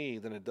to me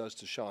than it does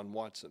to Sean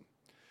Watson,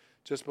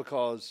 just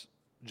because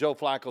Joe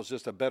Flacco's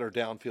just a better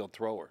downfield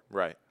thrower.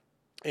 Right.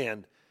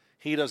 And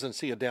he doesn't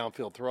see a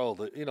downfield throw.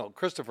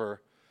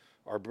 Christopher,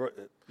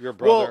 your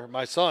brother,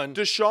 my son.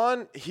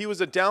 Deshaun, he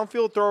was a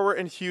downfield thrower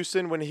in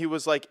Houston when he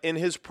was in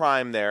his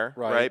prime there,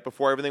 right?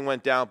 Before everything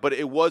went down. But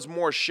it was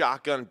more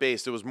shotgun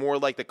based. It was more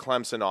like the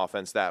Clemson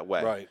offense that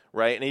way,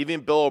 right? And even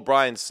Bill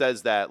O'Brien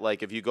says that,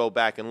 if you go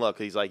back and look,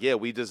 he's like, yeah,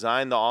 we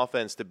designed the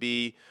offense to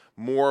be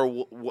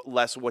more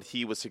less what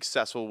he was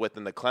successful with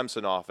in the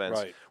Clemson offense.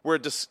 Right. Where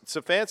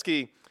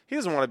Stefanski, he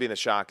doesn't want to be in the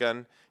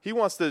shotgun. He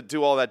wants to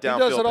do all that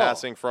downfield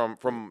passing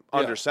from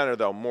under center,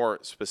 though, more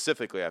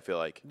specifically, I feel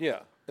like. Yeah.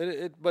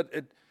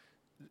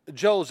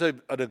 Joe's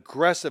an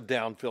aggressive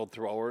downfield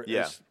thrower.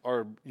 Yeah.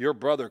 Or your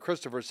brother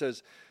Christopher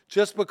says,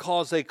 just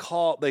because they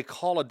call a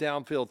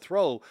downfield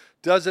throw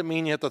doesn't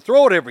mean you have to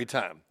throw it every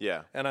time.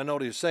 Yeah. And I know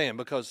what he's saying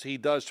because he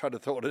does try to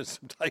throw it in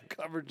some tight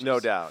coverages. No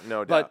doubt.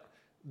 But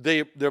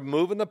they're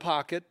moving the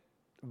pocket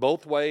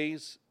both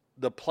ways.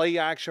 The play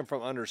action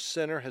from under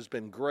center has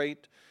been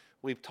great.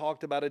 We've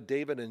talked about it.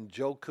 David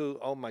Njoku.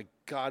 Oh my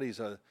God, he's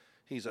a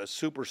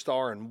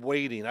superstar in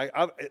waiting.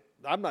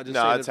 I'm not just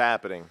saying it's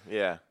happening.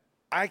 Yeah.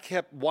 I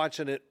kept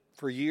watching it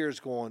for years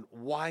going,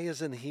 why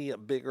isn't he a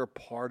bigger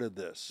part of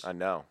this? I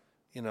know.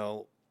 You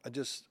know,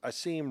 I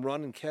see him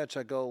run and catch.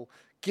 I go,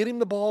 get him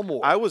the ball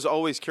more. I was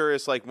always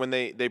curious, like when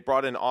they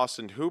brought in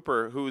Austin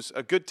Hooper, who's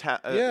a good,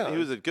 he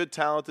was a good,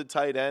 talented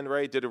tight end,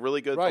 right? Did a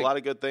really good, a lot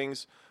of good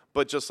things.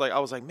 But just like I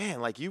was like,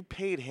 man, like you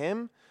paid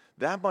him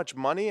that much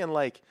money, and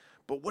like,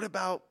 but what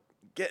about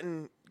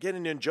getting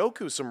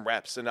Njoku some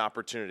reps and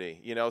opportunity,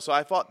 you know? So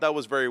I thought that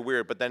was very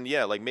weird. But then,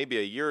 yeah, like maybe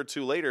a year or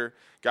two later,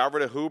 got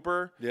rid of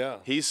Hooper. Yeah.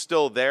 He's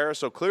still there.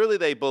 So clearly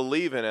they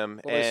believe in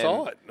him. Well, and they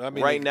saw it. I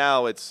mean, right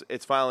now it's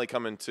finally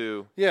coming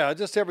to. Yeah,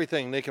 just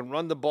everything. They can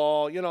run the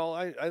ball. You know,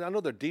 I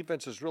know their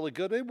defense is really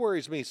good. It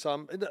worries me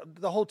some.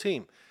 The whole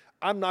team.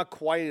 I'm not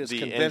quite as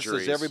convinced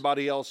as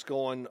everybody else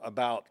going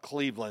about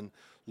Cleveland.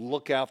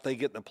 Look out, they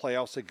get in the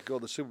playoffs, they could go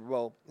to the Super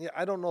Bowl. Yeah,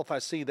 I don't know if I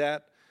see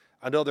that.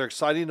 I know they're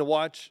exciting to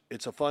watch.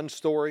 It's a fun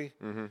story.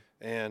 Mm-hmm.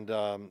 And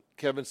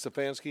Kevin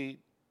Stefanski,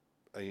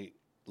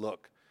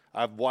 look,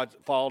 I've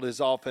followed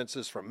his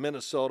offenses from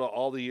Minnesota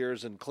all the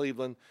years in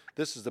Cleveland.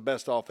 This is the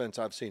best offense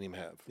I've seen him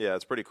have. Yeah,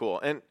 it's pretty cool.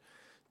 And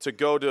to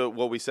go to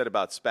what we said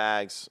about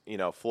Spags, you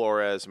know,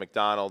 Flores,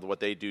 McDonald,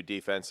 what they do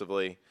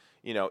defensively,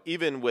 you know,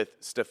 even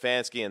with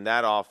Stefanski in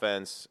that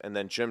offense and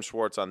then Jim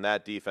Schwartz on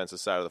that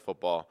defensive side of the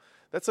football,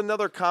 that's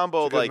another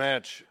combo. It's a good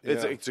match. Yeah.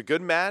 It's a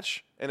good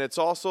match, and it's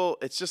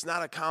just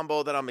not a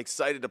combo that I'm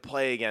excited to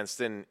play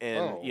against in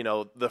you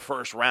know, the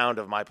first round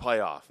of my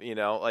playoff. You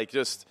know, like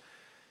just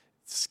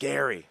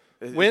scary.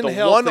 When the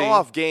healthy,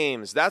 one-off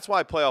games. That's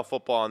why playoff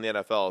football in the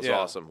NFL is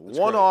awesome.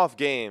 One-off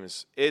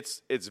games.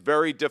 It's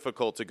very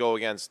difficult to go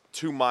against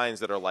two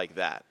minds that are like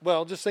that.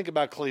 Well, just think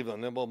about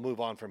Cleveland, then we'll move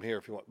on from here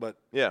if you want. But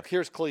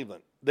here's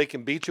Cleveland. They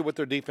can beat you with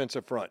their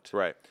defensive front.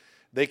 Right.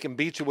 They can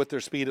beat you with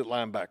their speed at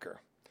linebacker.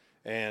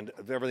 And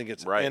if everything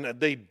gets right. And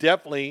they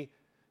definitely,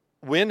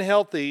 when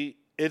healthy,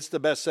 it's the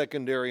best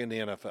secondary in the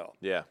NFL.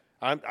 Yeah.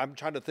 I'm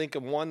trying to think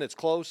of one that's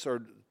close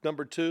or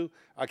number two.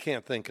 I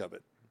can't think of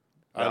it.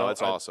 No,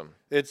 it's awesome.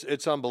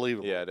 It's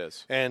unbelievable. Yeah, it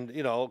is. And,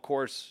 you know, of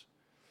course,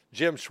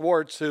 Jim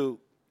Schwartz, who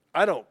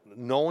I don't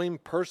know him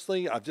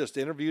personally. I've just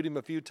interviewed him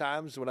a few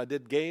times when I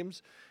did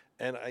games.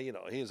 And, you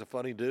know, he's a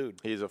funny dude.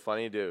 He's a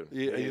funny dude.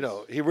 You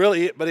know, he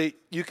really – but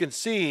you can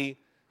see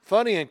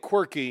funny and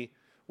quirky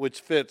 – which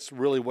fits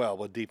really well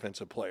with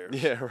defensive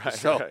players. Yeah, right.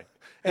 So, right.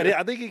 And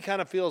I think he kind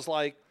of feels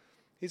like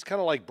he's kind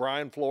of like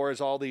Brian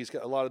Flores. A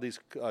lot of these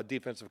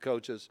defensive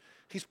coaches.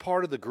 He's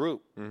part of the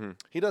group. Mm-hmm.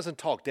 He doesn't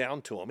talk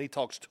down to them. He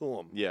talks to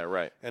them. Yeah,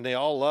 right. And they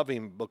all love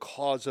him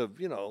because of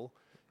the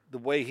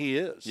way he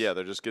is. Yeah,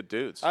 they're just good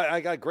dudes.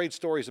 I got great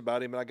stories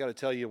about him, and I got to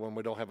tell you when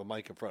we don't have a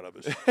mic in front of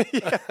us.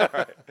 Yeah,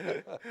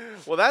 right.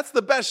 Well, that's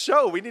the best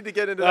show. We need to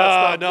get into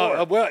that stuff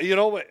more. Well, you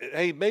know,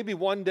 hey, maybe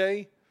one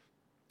day.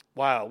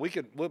 Wow,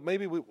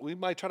 maybe we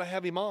might try to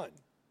have him on.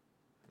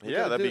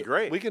 Yeah, that'd be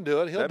great. We can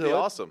do it. He'll do it. That'd be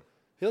awesome.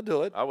 He'll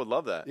do it. I would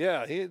love that.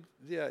 Yeah,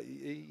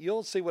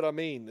 you'll see what I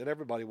mean, and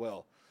everybody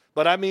will.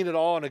 But I mean it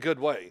all in a good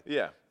way.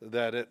 Yeah.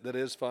 That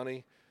is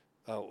funny.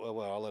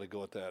 Well, I'll let it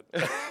go at that.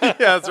 Yeah,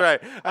 that's right.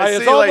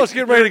 It's almost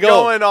getting ready to go.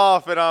 Going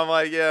off, and I'm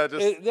like, yeah,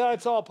 just.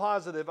 It's all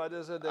positive.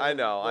 I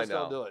know.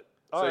 Don't do it.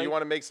 So you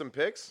want to make some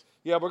picks?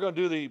 Yeah, we're going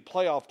to do the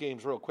playoff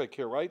games real quick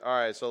here, right? All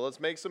right, so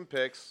let's make some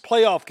picks.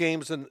 Playoff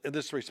games in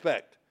this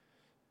respect.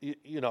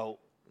 You know,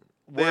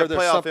 where there's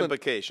playoff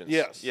implications.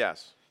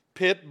 Yes.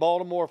 Pitt,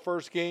 Baltimore,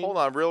 first game. Hold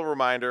on, real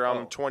reminder.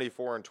 I'm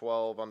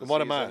 24-12 on the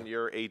what season. Am I?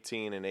 You're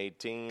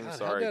 18-18. God,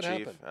 Sorry, how'd that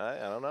Chief. happen?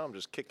 I don't know. I'm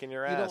just kicking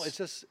your ass. You know, it's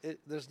just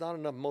there's not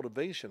enough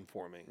motivation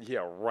for me.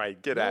 Yeah,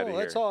 right. Get out of here.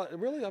 That's all.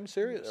 Really, I'm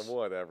serious. Yeah,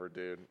 whatever,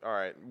 dude. All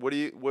right.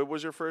 What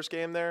was your first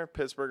game there?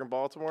 Pittsburgh and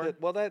Baltimore?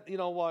 Well, you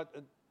know what?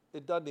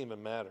 It doesn't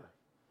even matter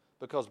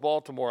because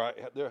Baltimore,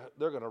 they're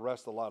going to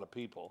rest a lot of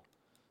people.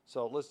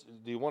 So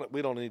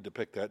we don't need to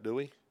pick that, do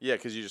we? Yeah,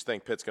 because you just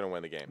think Pitt's going to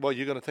win the game. Well,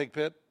 you're going to take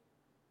Pitt?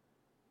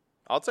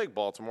 I'll take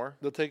Baltimore.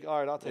 All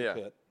right, I'll take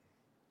Pitt.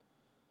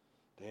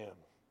 Damn.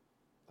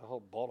 I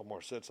hope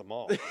Baltimore sets them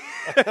all.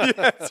 Yeah,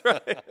 that's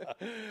right.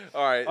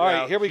 All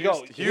right, here we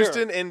go.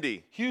 Houston,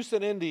 Indy.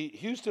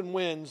 Houston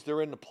wins.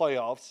 They're in the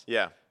playoffs.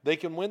 Yeah. They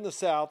can win the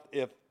South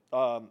if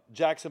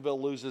Jacksonville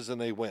loses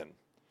and they win.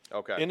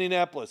 Okay.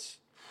 Indianapolis.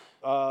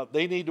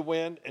 They need to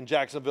win, and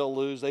Jacksonville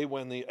lose. They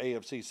win the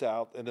AFC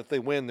South, and if they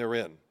win, they're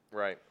in.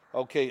 Right.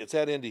 Okay, it's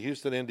at Indy,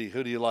 Houston, Indy.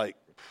 Who do you like?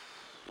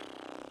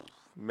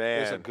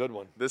 Man, this is a good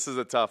one. This is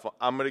a tough one.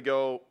 I'm gonna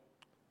go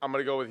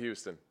with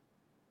Houston.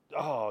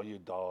 Oh, you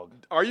dog!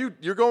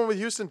 You're going with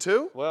Houston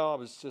too? Well, I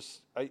was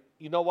just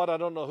you know what? I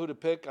don't know who to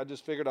pick. I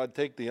just figured I'd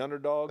take the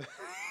underdog.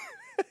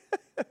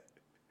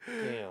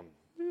 Damn.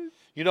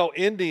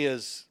 Indy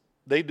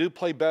they do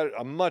play better,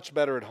 much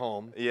better at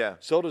home. Yeah.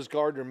 So does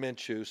Gardner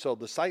Minshew. So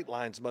the sight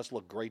lines must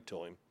look great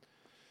to him.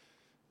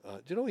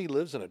 Do you know he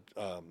lives in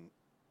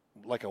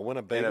like a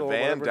Winnebago in a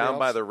van down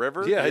by the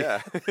river?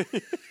 Yeah.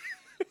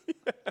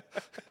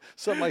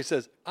 Somebody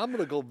says, I'm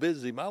going to go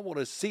visit him. I want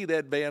to see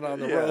that van on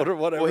the road or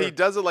whatever. Well, he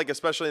does it, like,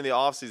 especially in the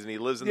offseason. He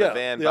lives in the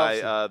van by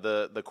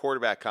the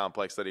quarterback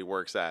complex that he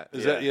works at.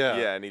 Is that? Yeah.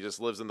 Yeah, and he just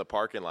lives in the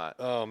parking lot.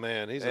 Oh,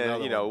 man. He's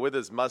another one. With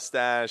his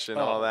mustache and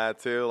all that,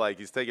 too. Like,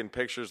 he's taking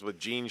pictures with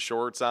jean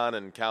shorts on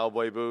and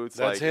cowboy boots.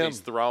 That's like, him. He's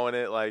throwing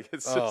it. Like,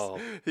 it's just,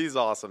 he's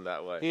awesome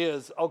that way. He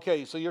is.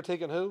 Okay, so you're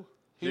taking who?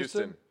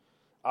 Houston.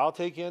 I'll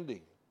take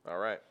Indy. All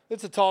right.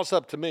 It's a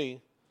toss-up to me.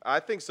 I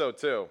think so,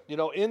 too.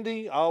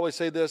 Indy, I always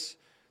say this,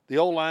 the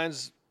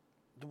O-lines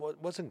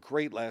wasn't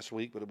great last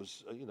week, but it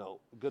was,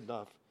 good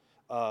enough.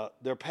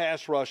 Their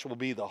pass rush will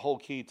be the whole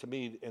key to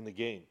me in the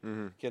game.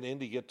 Mm-hmm. Can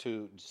Indy get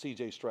to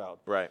C.J. Stroud?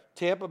 Right.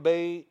 Tampa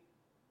Bay,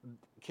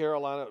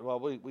 Carolina, well,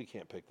 we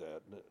can't pick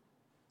that.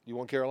 You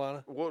want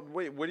Carolina? Well,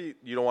 wait, what do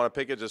you don't want to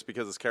pick it just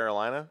because it's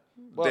Carolina?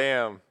 Well,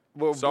 Damn.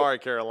 Well, sorry,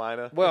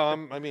 Carolina. Well,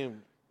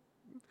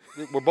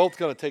 we're both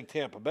going to take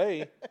Tampa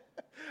Bay.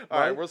 All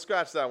right, we'll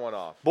scratch that one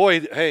off. Boy,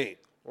 hey.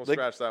 We'll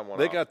scratch that one off.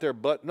 They got their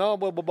butt. No,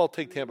 we'll both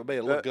take Tampa Bay.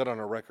 It looked good on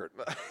our record.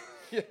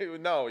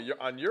 No,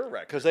 you're on your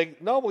record. Because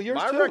yours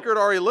My too. record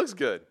already looks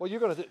good.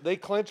 Well, they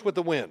clinch with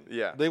the win.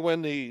 Yeah. They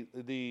win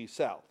the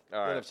South,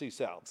 NFC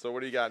South. So what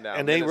do you got now?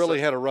 And they really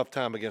had a rough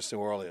time against New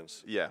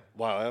Orleans. Yeah.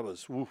 Wow, that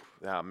was, woof.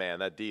 Oh, man,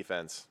 that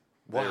defense.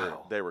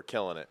 Wow. They were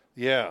killing it.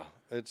 Yeah,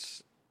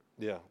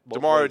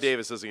 DeMario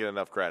Davis doesn't get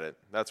enough credit.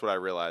 That's what I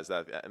realized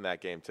in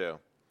that game, too.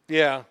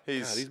 Yeah,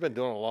 he's been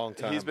doing it a long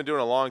time. He's been doing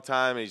it a long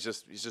time. He's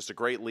just a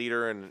great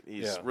leader, and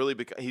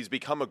he's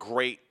become a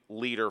great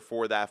leader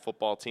for that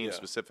football team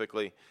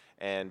specifically.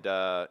 And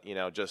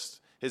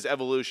just his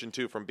evolution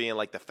too, from being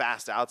like the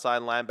fast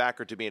outside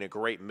linebacker to being a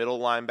great middle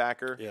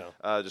linebacker.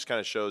 Yeah, just kind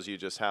of shows you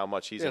just how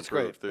much he's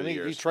improved through the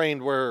years. He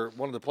trained one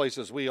of the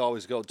places we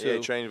always go to. Yeah,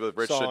 he trained with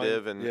Rich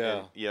Shadiv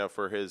and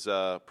for his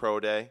pro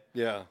day.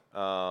 Yeah.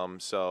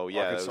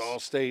 Arkansas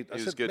State.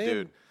 He was a good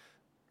dude.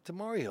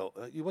 DeMario,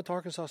 you went to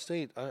Arkansas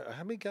State.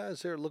 How many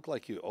guys there look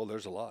like you? Oh,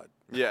 there's a lot.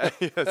 Yeah,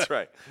 that's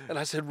right. And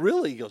I said,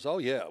 really? He goes, oh,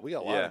 yeah, we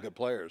got a lot of good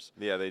players.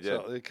 Yeah, they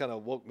did. So it kind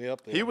of woke me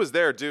up there. He was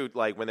there, dude,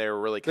 like when they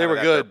were really kind of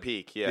at their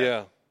peak. Yeah.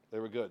 Yeah, they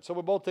were good. So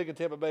we're both taking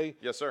Tampa Bay.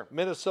 Yes, sir.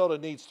 Minnesota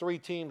needs 3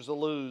 teams to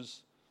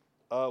lose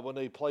when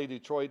they play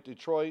Detroit.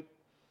 Detroit,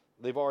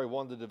 they've already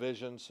won the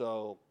division,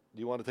 so do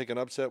you want to take an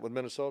upset with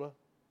Minnesota?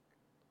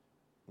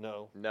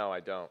 No. No, I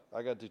don't.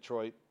 I got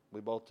Detroit.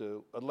 We both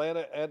do.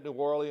 Atlanta at New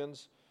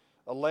Orleans.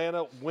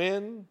 Atlanta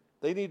win.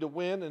 They need to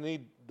win and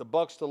need the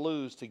Bucs to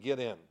lose to get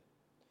in.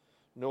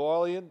 New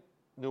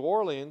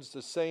Orleans,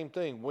 the same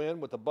thing.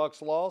 Win with the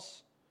Bucs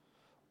loss,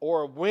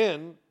 or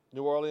win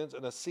New Orleans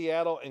and a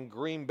Seattle and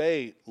Green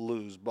Bay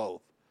lose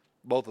both.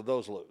 Both of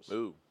those lose.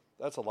 Ooh,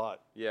 that's a lot.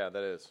 Yeah,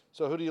 that is.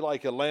 So who do you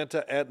like?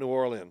 Atlanta at New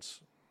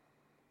Orleans.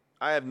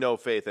 I have no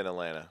faith in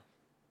Atlanta.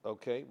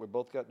 Okay, we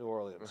both got New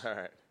Orleans. All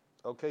right.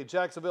 Okay,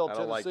 Jacksonville,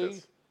 Tennessee. Like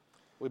this.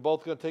 We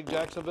both going to take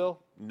Jacksonville?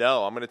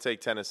 No, I'm going to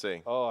take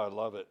Tennessee. Oh, I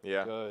love it.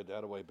 Yeah. Good.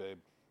 That-a-way, babe.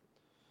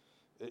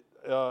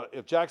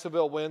 If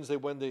Jacksonville wins, they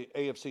win the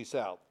AFC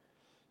South.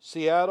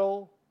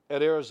 Seattle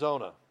at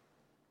Arizona.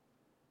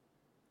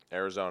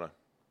 Arizona.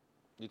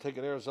 You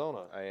taking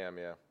Arizona? I am,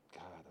 yeah.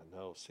 God, I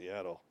know.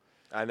 Seattle.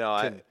 I know.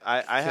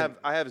 I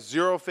have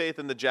zero faith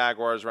in the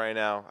Jaguars right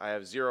now. I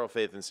have zero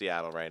faith in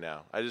Seattle right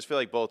now. I just feel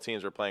like both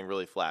teams are playing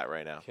really flat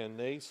right now. Can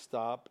they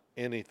stop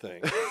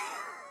anything?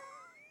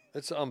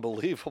 It's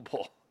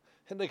unbelievable.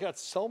 And they got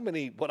so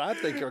many, what I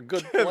think are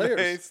good players.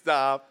 They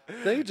stop.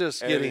 They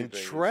just getting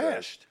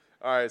trashed.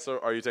 All right, so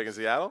are you taking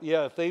Seattle?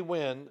 Yeah, if they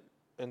win,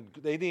 and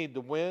they need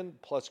to win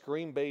plus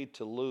Green Bay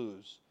to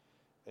lose.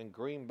 And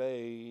Green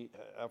Bay,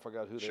 I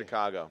forgot who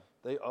Chicago.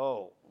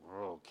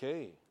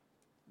 Okay.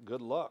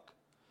 Good luck.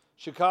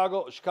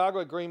 Chicago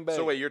at Green Bay.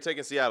 So wait, you're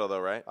taking Seattle though,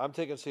 right? I'm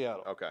taking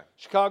Seattle. Okay.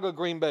 Chicago,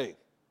 Green Bay.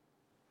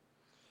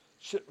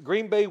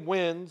 Green Bay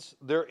wins,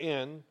 they're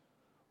in.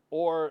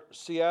 Or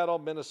Seattle,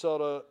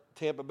 Minnesota,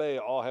 Tampa Bay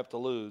all have to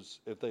lose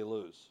if they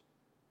lose.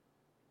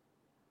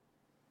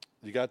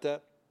 You got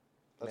that?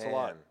 That's a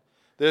lot.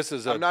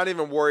 I'm not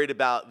even worried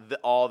about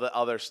all the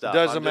other stuff.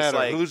 Doesn't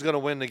matter who's going to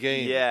win the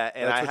game. Yeah,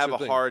 and I have a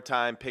hard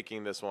time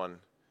picking this one.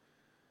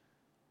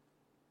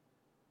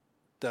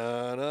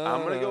 I'm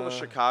going to go with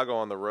Chicago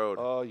on the road.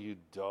 Oh, you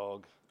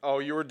dog. Oh,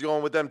 you were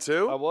going with them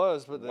too? I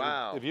was, but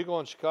wow. If you're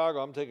going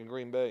Chicago, I'm taking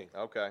Green Bay.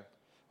 Okay.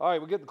 All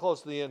right, we're getting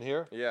close to the end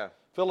here. Yeah.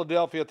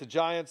 Philadelphia at the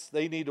Giants.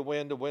 They need to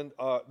win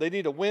they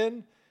need a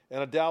win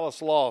and a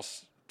Dallas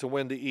loss to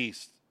win the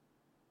East.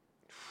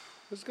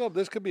 This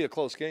could be a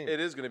close game. It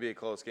is going to be a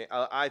close game.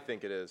 I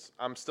think it is.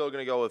 I'm still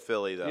going to go with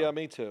Philly, though. Yeah,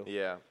 me too.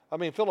 Yeah. I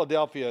mean,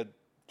 Philadelphia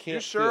can't. You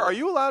sure? Are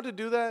you allowed to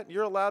do that?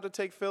 You're allowed to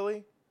take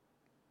Philly?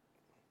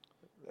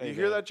 Hey, you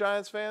hear that,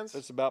 Giants fans?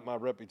 It's about my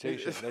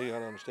reputation. They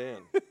don't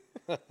understand.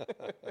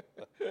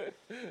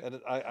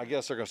 And I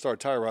guess they're going to start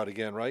Tyrod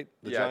again, right?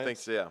 The Giants? I think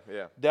so.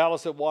 Yeah.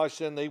 Dallas at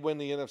Washington. They win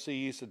the NFC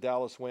East. If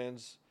Dallas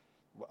wins,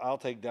 I'll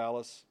take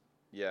Dallas.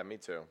 Yeah, me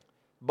too.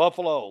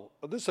 Buffalo.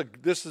 This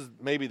is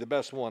maybe the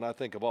best one I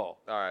think of all.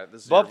 All right.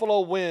 This is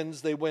Buffalo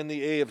wins. They win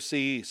the AFC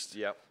East.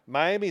 Yep.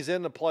 Miami's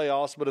in the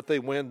playoffs, but if they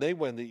win the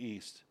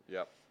East.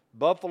 Yep.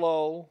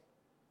 Buffalo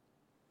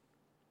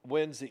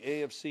wins the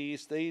AFC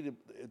East.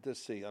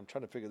 Let's see. I'm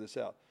trying to figure this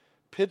out.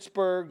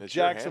 Pittsburgh,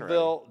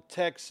 Jacksonville,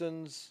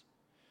 Texans.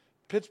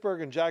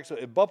 Pittsburgh and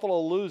Jacksonville. If Buffalo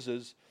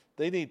loses,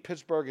 they need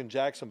Pittsburgh and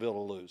Jacksonville to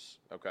lose.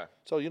 Okay.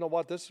 So you know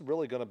what? This is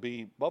really going to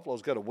be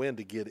Buffalo's got to win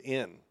to get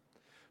in.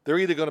 They're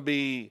either going to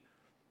be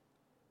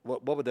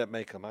what would that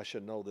make them? I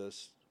should know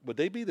this. Would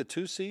they be the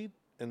 2 seed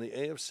in the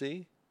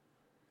AFC?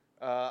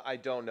 I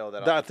don't know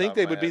that. I think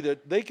they would be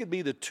they could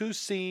be the 2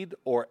 seed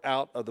or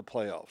out of the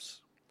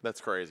playoffs.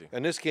 That's crazy.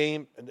 And this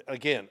game,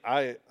 again,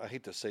 I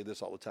hate to say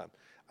this all the time.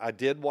 I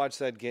did watch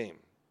that game.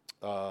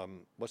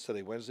 What's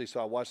today? Wednesday. So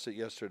I watched it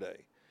yesterday.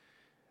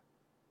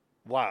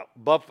 Wow.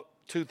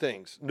 Two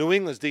things. New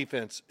England's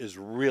defense is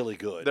really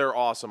good. They're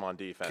awesome on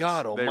defense.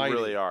 God almighty. They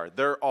really are.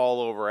 They're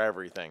all over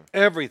everything.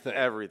 Everything.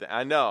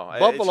 I know.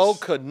 Buffalo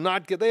could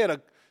not get – they had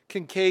a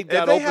Kincaid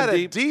got open deep. If they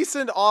had a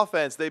decent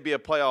offense, they'd be a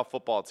playoff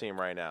football team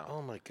right now.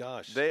 Oh, my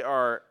gosh. They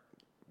are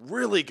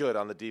really good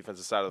on the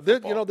defensive side of the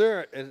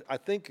football. I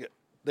think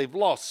they've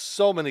lost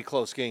so many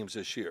close games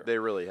this year. They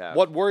really have.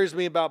 What worries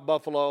me about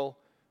Buffalo,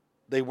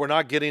 they were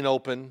not getting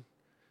open.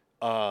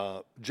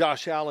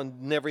 Josh Allen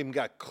never even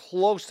got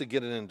close to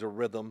getting into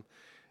rhythm.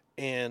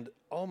 And,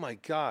 oh, my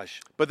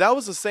gosh. But that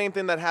was the same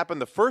thing that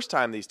happened the first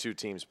time these two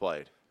teams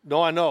played.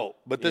 No, I know.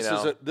 But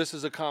this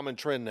is a common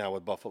trend now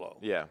with Buffalo.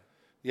 Yeah.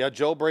 Yeah,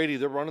 Joe Brady,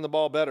 they're running the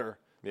ball better.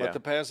 Yeah. But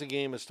the passing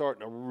game is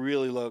starting to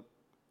really look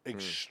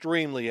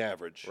extremely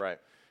average. Right.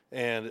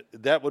 And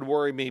that would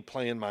worry me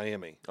playing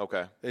Miami.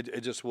 Okay.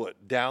 It just would.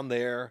 Down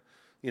there,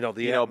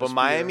 atmosphere. But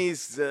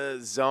Miami's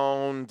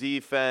zone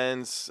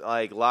defense,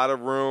 like a lot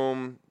of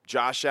room.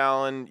 Josh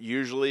Allen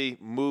usually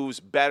moves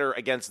better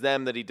against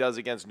them than he does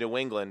against New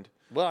England.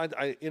 Well,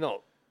 I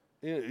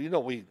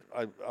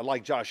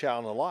like Josh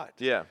Allen a lot.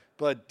 Yeah.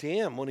 But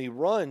damn, when he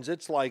runs,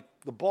 it's like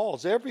the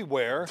ball's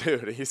everywhere.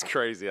 Dude, he's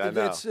crazy. I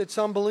know. It's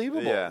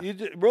unbelievable. Yeah. You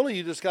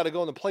just got to go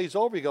and the play's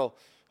over. You go,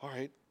 all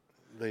right,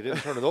 they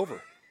didn't turn it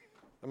over.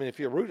 I mean, if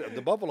you're rooting,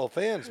 the Buffalo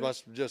fans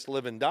must just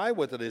live and die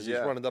with it as he's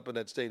running up in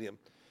that stadium.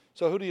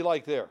 So who do you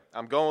like there?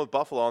 I'm going with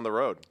Buffalo on the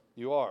road.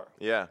 You are?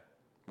 Yeah.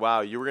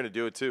 Wow, you were going to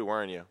do it too,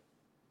 weren't you?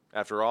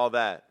 After all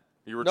that,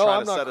 you were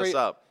trying to set us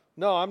up.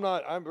 No, I'm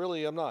not. I'm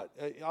not.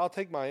 I'll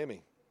take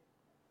Miami.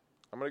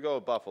 I'm going to go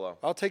with Buffalo.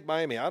 I'll take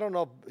Miami. I don't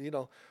know.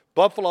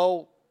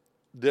 Buffalo,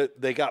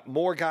 they got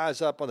more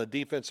guys up on the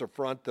defensive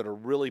front that are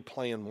really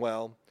playing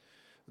well.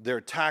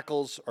 Their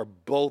tackles are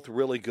both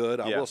really good.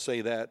 I will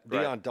say that.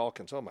 Right. Deion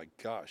Dawkins, oh my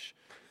gosh.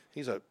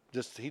 He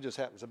just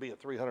happens to be a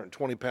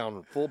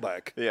 320-pound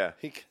fullback. Yeah.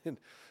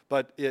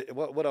 But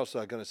what else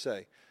was I going to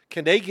say?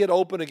 Can they get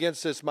open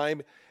against this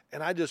Miami?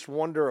 And I just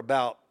wonder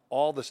about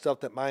all the stuff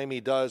that Miami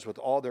does with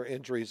all their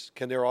injuries.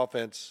 Can their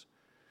offense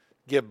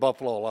give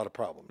Buffalo a lot of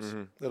problems?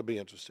 Mm-hmm. It'll be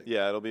interesting.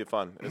 Yeah, it'll be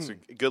fun. It's a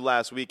good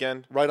last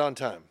weekend. Right on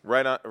time.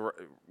 Right on,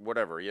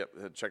 whatever.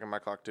 Yep, checking my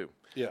clock too.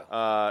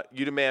 Yeah.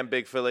 You the man,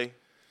 Big Philly.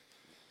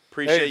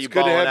 Appreciate you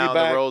balling out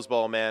in the Rose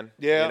Bowl, man.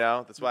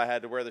 Yeah. That's why I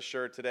had to wear the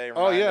shirt today.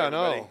 Oh yeah, I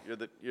know.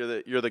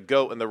 You're the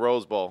GOAT in the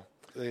Rose Bowl.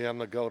 Yeah, I'm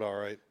the GOAT, all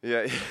right.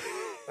 Yeah.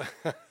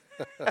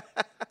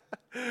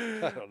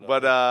 I don't know.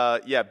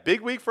 But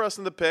big week for us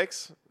in the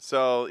picks.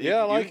 So you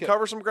can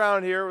cover some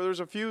ground here. There's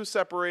a few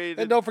separated.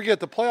 And don't forget,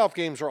 the playoff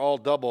games are all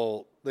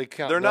double. They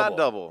count. They're not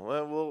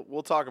double.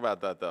 We'll talk about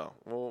that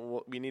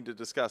though. We need to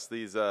discuss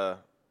these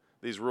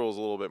rules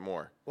a little bit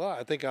more. Well,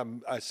 I think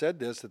I said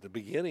this at the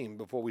beginning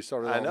before we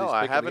started. I know.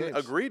 I haven't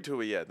agreed to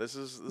it yet. This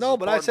is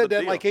but I said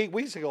that like 8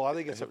 weeks ago. I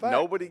think it's a fact.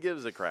 Nobody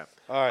gives a crap.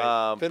 All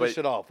right, finish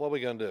it off. What are we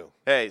gonna do?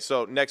 Hey,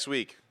 so next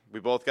week we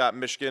both got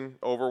Michigan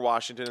over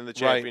Washington in the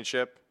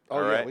championship. Right. Oh,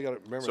 all right. We got to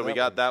remember. So we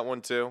got that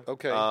one too.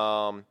 Okay.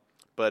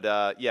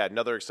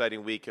 Another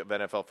exciting week of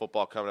NFL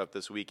football coming up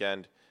this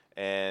weekend.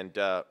 And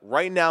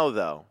right now,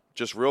 though,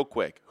 just real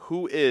quick,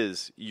 who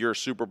is your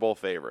Super Bowl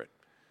favorite?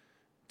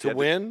 To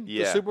win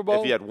the Super Bowl?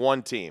 If you had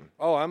one team.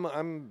 Oh,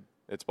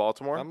 It's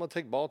Baltimore? I'm going to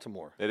take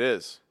Baltimore. It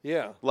is?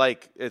 Yeah.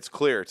 Like, it's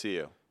clear to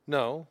you?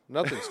 No,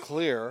 nothing's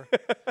clear.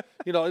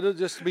 It'll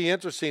just be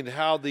interesting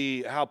how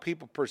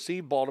people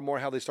perceive Baltimore,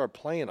 how they start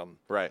playing them.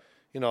 Right.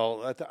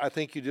 I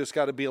think you just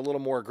got to be a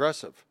little more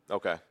aggressive.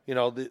 Okay. We're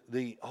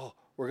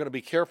going to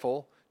be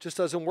careful just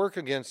doesn't work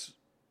against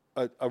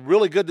a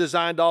really good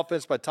designed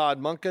offense by Todd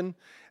Monken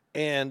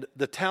and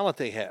the talent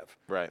they have.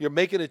 Right. You're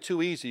making it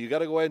too easy. You got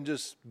to go ahead and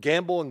just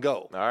gamble and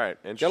go. All right.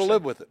 Interesting. Got to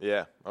live with it.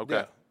 Yeah. Okay.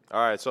 Yeah. All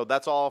right, so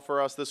that's all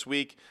for us this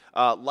week.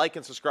 Like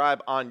and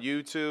subscribe on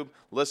YouTube.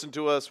 Listen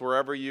to us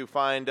wherever you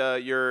find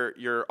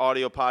your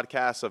audio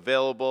podcasts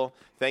available.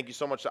 Thank you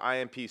so much to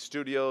IMP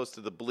Studios,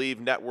 to the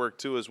Believe Network,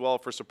 too, as well,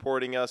 for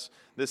supporting us.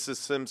 This is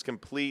Sims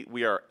Complete.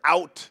 We are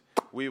out.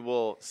 We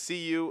will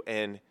see you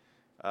in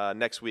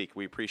next week.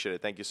 We appreciate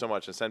it. Thank you so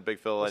much. And send Big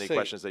Phil any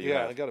questions that you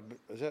have.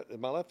 Is that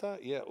my left eye?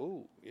 Yeah.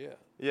 Ooh, yeah.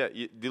 Yeah,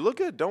 you look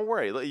good. Don't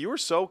worry. You were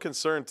so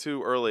concerned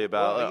too early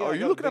about. Are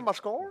you looking at my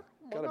score?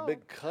 Got a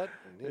big cut.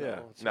 You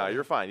know, no,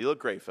 you're fine. You look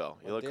great, Phil.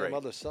 You look great. My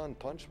other son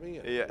punched me.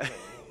 Yeah.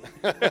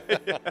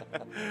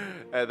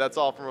 That's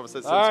all from us.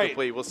 That's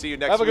complete. We'll see you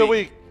next week. Have a good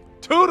week.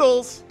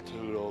 Toodles.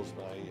 Toodles,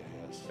 my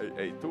yes.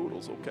 Hey,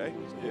 Toodles, okay?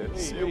 Yeah, hey,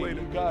 see you later.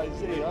 You guys,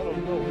 I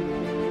don't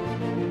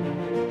know.